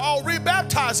says they were all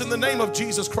rebaptized in the name of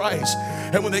Jesus Christ.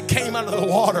 And when they came out of the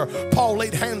water, Paul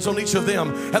laid hands on each of them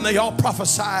and they all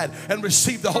prophesied and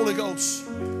received the Holy Ghost.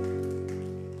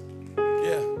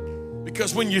 Yeah,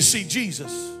 because when you see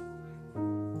Jesus,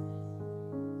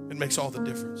 it makes all the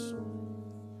difference.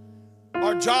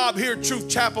 Our job here at Truth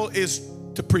Chapel is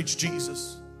to preach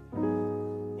Jesus.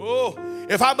 Oh,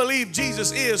 if I believe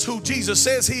Jesus is who Jesus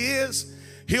says he is,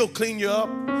 he'll clean you up.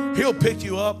 He'll pick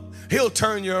you up. He'll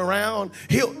turn you around.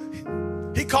 He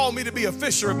called me to be a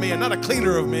fisher of men, not a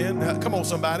cleaner of men. Come on,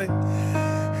 somebody.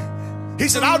 He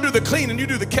said, I'll do the cleaning, you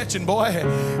do the catching, boy.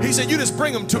 He said, you just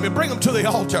bring them to me. Bring them to the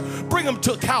altar. Bring them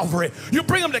to Calvary. You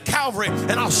bring them to Calvary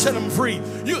and I'll set them free.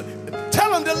 You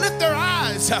tell them to lift their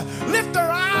eyes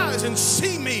and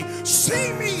see me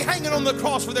hanging on the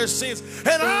cross for their sins,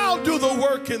 and I'll do the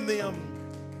work in them.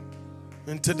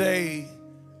 And today,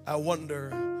 I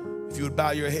wonder if you would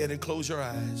bow your head and close your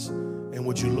eyes, and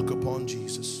would you look upon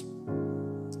Jesus?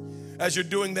 As you're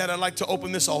doing that, I'd like to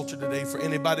open this altar today for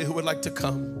anybody who would like to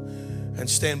come and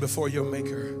stand before your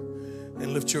Maker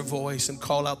and lift your voice and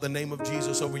call out the name of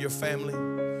Jesus over your family,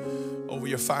 over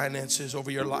your finances,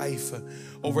 over your life,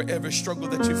 over every struggle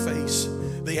that you face.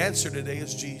 The answer today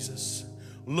is Jesus.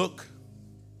 Look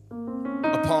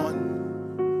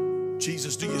upon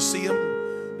Jesus. Do you see him?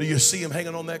 Do you see him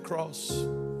hanging on that cross?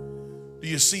 Do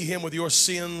you see him with your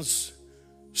sins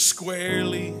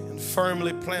squarely and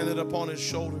firmly planted upon his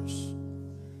shoulders?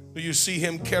 Do you see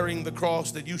him carrying the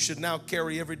cross that you should now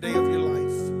carry every day of your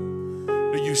life?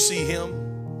 Do you see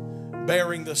him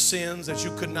bearing the sins that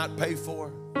you could not pay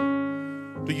for?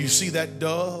 Do you see that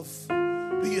dove?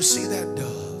 Do you see that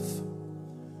dove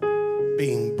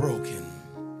being broken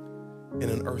in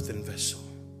an earthen vessel?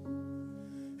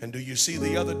 And do you see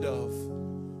the other dove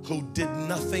who did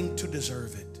nothing to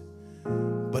deserve it,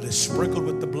 but is sprinkled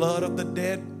with the blood of the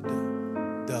dead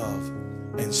dove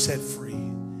and set free?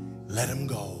 Let him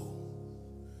go.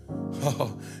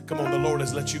 Oh, come on, the Lord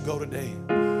has let you go today.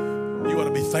 You ought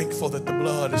to be thankful that the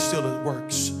blood is still at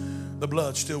works. The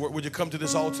blood still works. Would you come to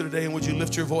this altar today, and would you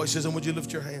lift your voices and would you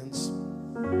lift your hands?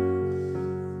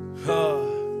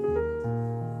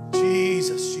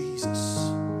 Jesus, Jesus,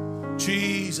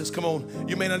 Jesus. Come on.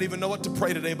 You may not even know what to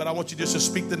pray today, but I want you just to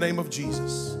speak the name of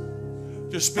Jesus.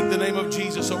 Just speak the name of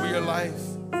Jesus over your life.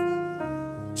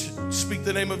 Speak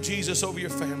the name of Jesus over your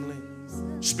family.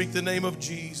 Speak the name of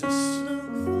Jesus.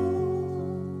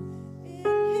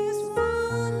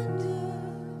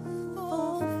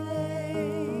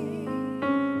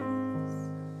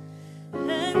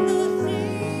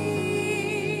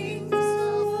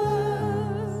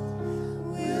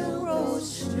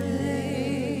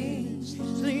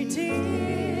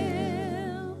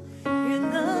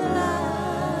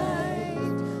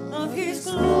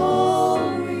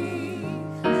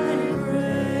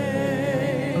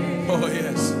 Oh,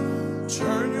 yes.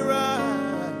 Turn your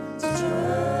eyes.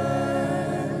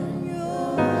 Turn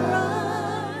your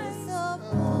eyes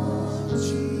upon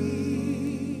Jesus.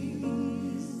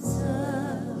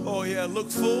 Oh, yeah. Look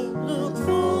full. Look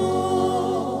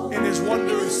full in his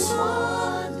wondrous,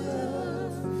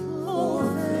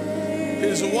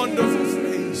 his wonderful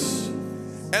face.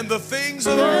 And the things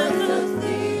of earth,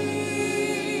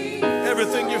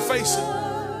 everything you're facing,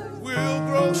 will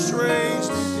grow strange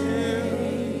to him.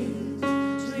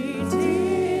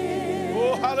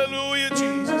 Hallelujah,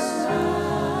 Jesus.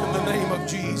 In the name of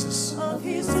Jesus, of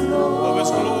his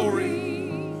glory.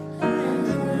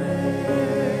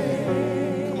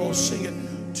 Come on, sing it.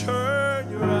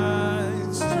 Turn your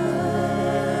eyes.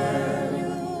 Turn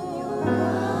your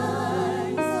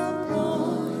eyes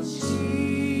upon Jesus.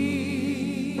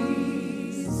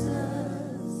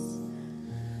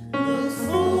 Look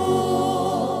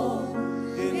full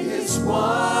in his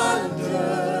wonderful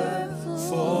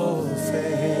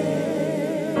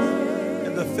face.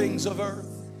 And the things of earth.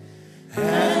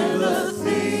 And the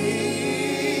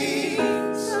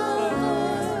things of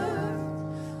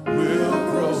earth will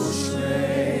grow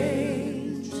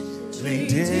strangely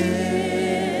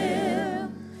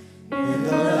dim in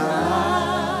the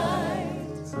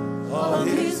light of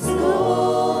his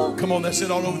glory. Come on, that's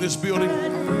it all over this building.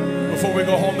 Before we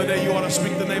go home today, you ought to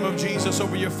speak the name of Jesus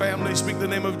over your family. Speak the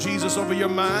name of Jesus over your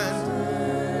mind.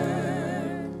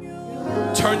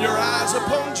 Turn your eyes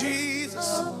upon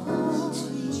Jesus.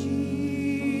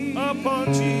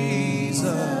 Upon Jesus.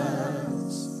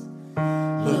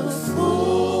 Look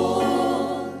full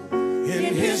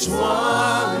in his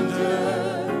wonderful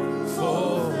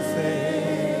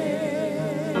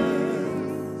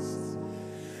face.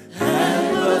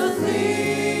 And the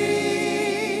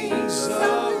things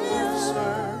of this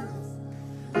earth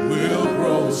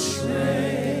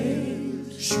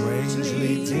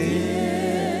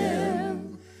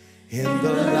in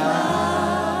the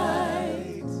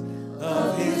light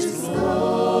of his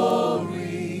glory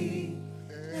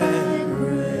and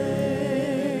grace.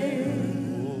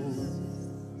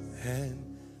 And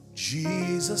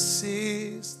Jesus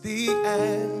is the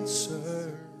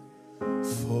answer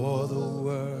for the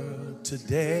world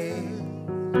today.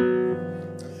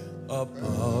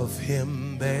 Above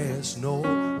him there's no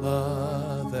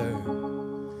other.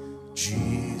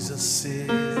 Jesus is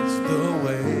the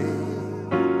way.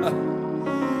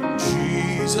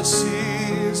 Jesus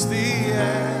is the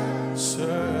answer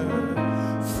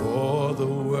for the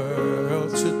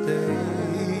world today.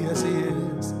 Yes, he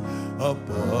is.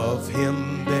 Above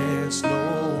him there's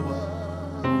no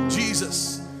one.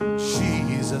 Jesus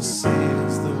is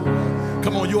the way.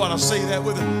 Come on, you ought to say that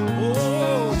with him.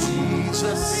 Oh,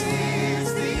 Jesus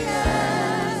is the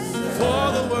answer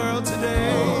for the world today.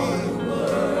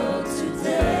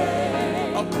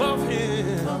 Above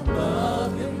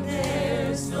him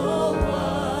there's no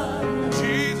one.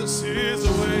 Jesus is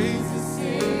the way.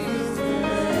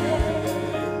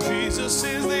 Jesus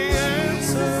is the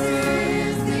answer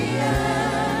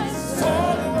for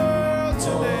the world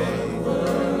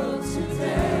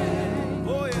today.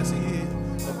 Oh, yes, he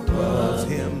is. Above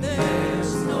him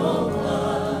there's no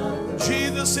one.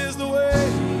 Jesus is the way.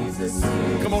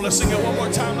 Come on, let's sing it one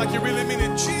more time like you really mean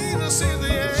it. Jesus is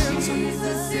the answer.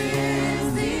 Jesus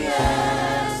is the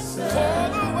answer for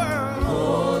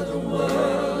the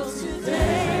world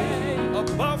today.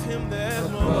 Above him there's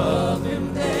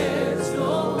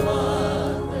no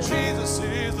one. Jesus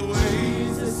is the way.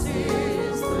 Jesus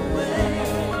is the way.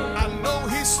 I know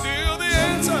he's still the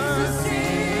answer. Jesus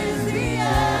is the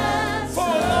answer for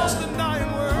a lost and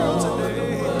dying world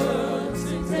today.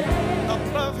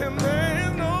 Above him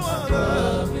there's no other.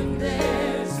 Above him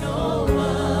there's no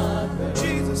other.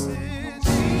 Jesus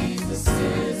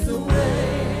is the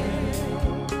way.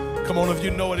 Come on, if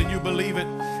you know it and you believe it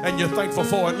and you're thankful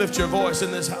for it, lift your voice in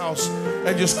this house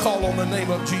and just call on the name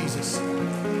of Jesus.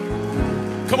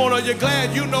 Come on, are you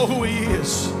glad you know who he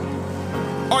is?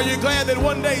 Are you glad that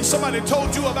one day somebody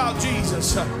told you about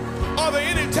Jesus? Are there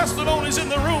any testimonies in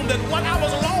the room that when I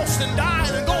was lost and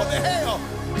dying and going to hell,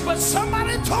 but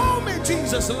somebody told me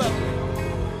Jesus loved me?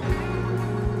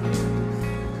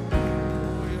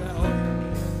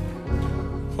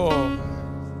 Oh,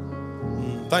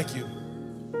 thank you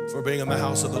for being in the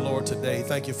house of the Lord today.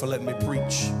 Thank you for letting me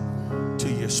preach to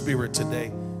your spirit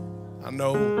today. I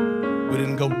know we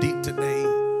didn't go deep today,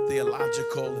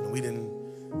 theological, and we didn't,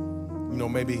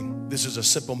 maybe this is a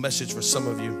simple message for some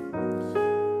of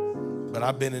you. But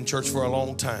I've been in church for a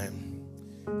long time,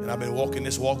 and I've been walking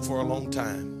this walk for a long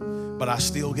time. But I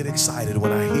still get excited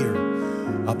when I hear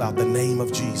about the name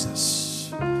of Jesus,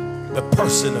 the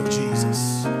person of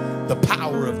Jesus, the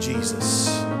power of Jesus.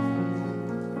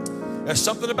 There's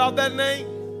something about that name,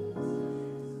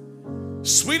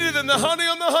 sweeter than the honey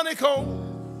on the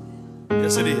honeycomb.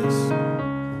 Yes, it is.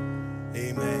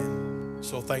 Amen.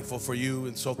 So thankful for you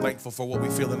and so thankful for what we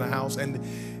feel in the house. And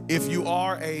if you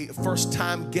are a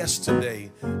first-time guest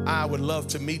today, I would love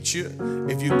to meet you.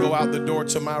 If you go out the door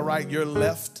to my right, your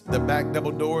left, the back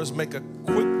double doors, make a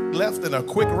quick left and a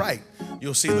quick right.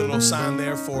 You'll see the little sign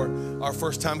there for our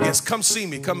first-time guests. Come see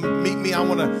me. Come meet me. I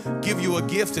want to give you a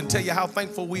gift and tell you how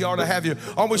thankful we are to have you.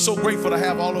 Aren't we so grateful to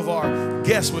have all of our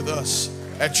guests with us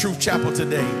at Truth Chapel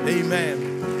today?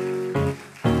 Amen.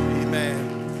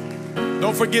 Amen.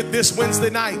 Don't forget this Wednesday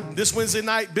night,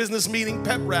 business meeting,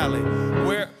 pep rally.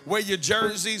 Wear your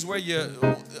jerseys, wear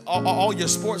all your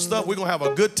sports stuff. We're going to have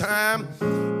a good time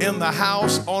in the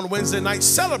house on Wednesday night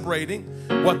celebrating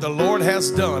what the Lord has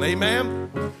done. Amen.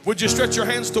 Would you stretch your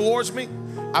hands towards me?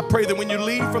 I pray that when you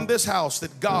leave from this house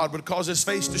that God would cause his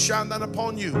face to shine down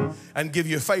upon you and give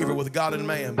you favor with God and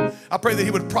man. I pray that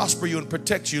he would prosper you and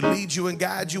protect you, lead you and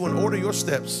guide you and order your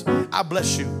steps. I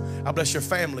bless you. I bless your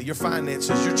family, your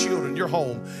finances, your children, your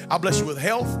home. I bless you with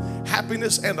health,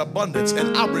 happiness, and abundance.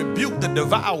 And I rebuke the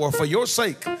devourer for your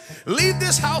sake. Leave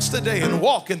this house today and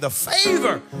walk in the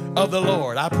favor of the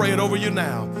Lord. I pray it over you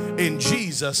now in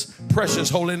Jesus' precious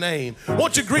holy name.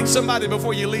 Won't you greet somebody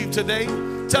before you leave today?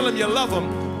 Tell them you love them.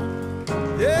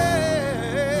 Yeah.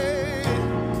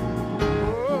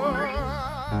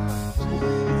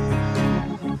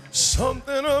 Oh.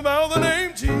 Something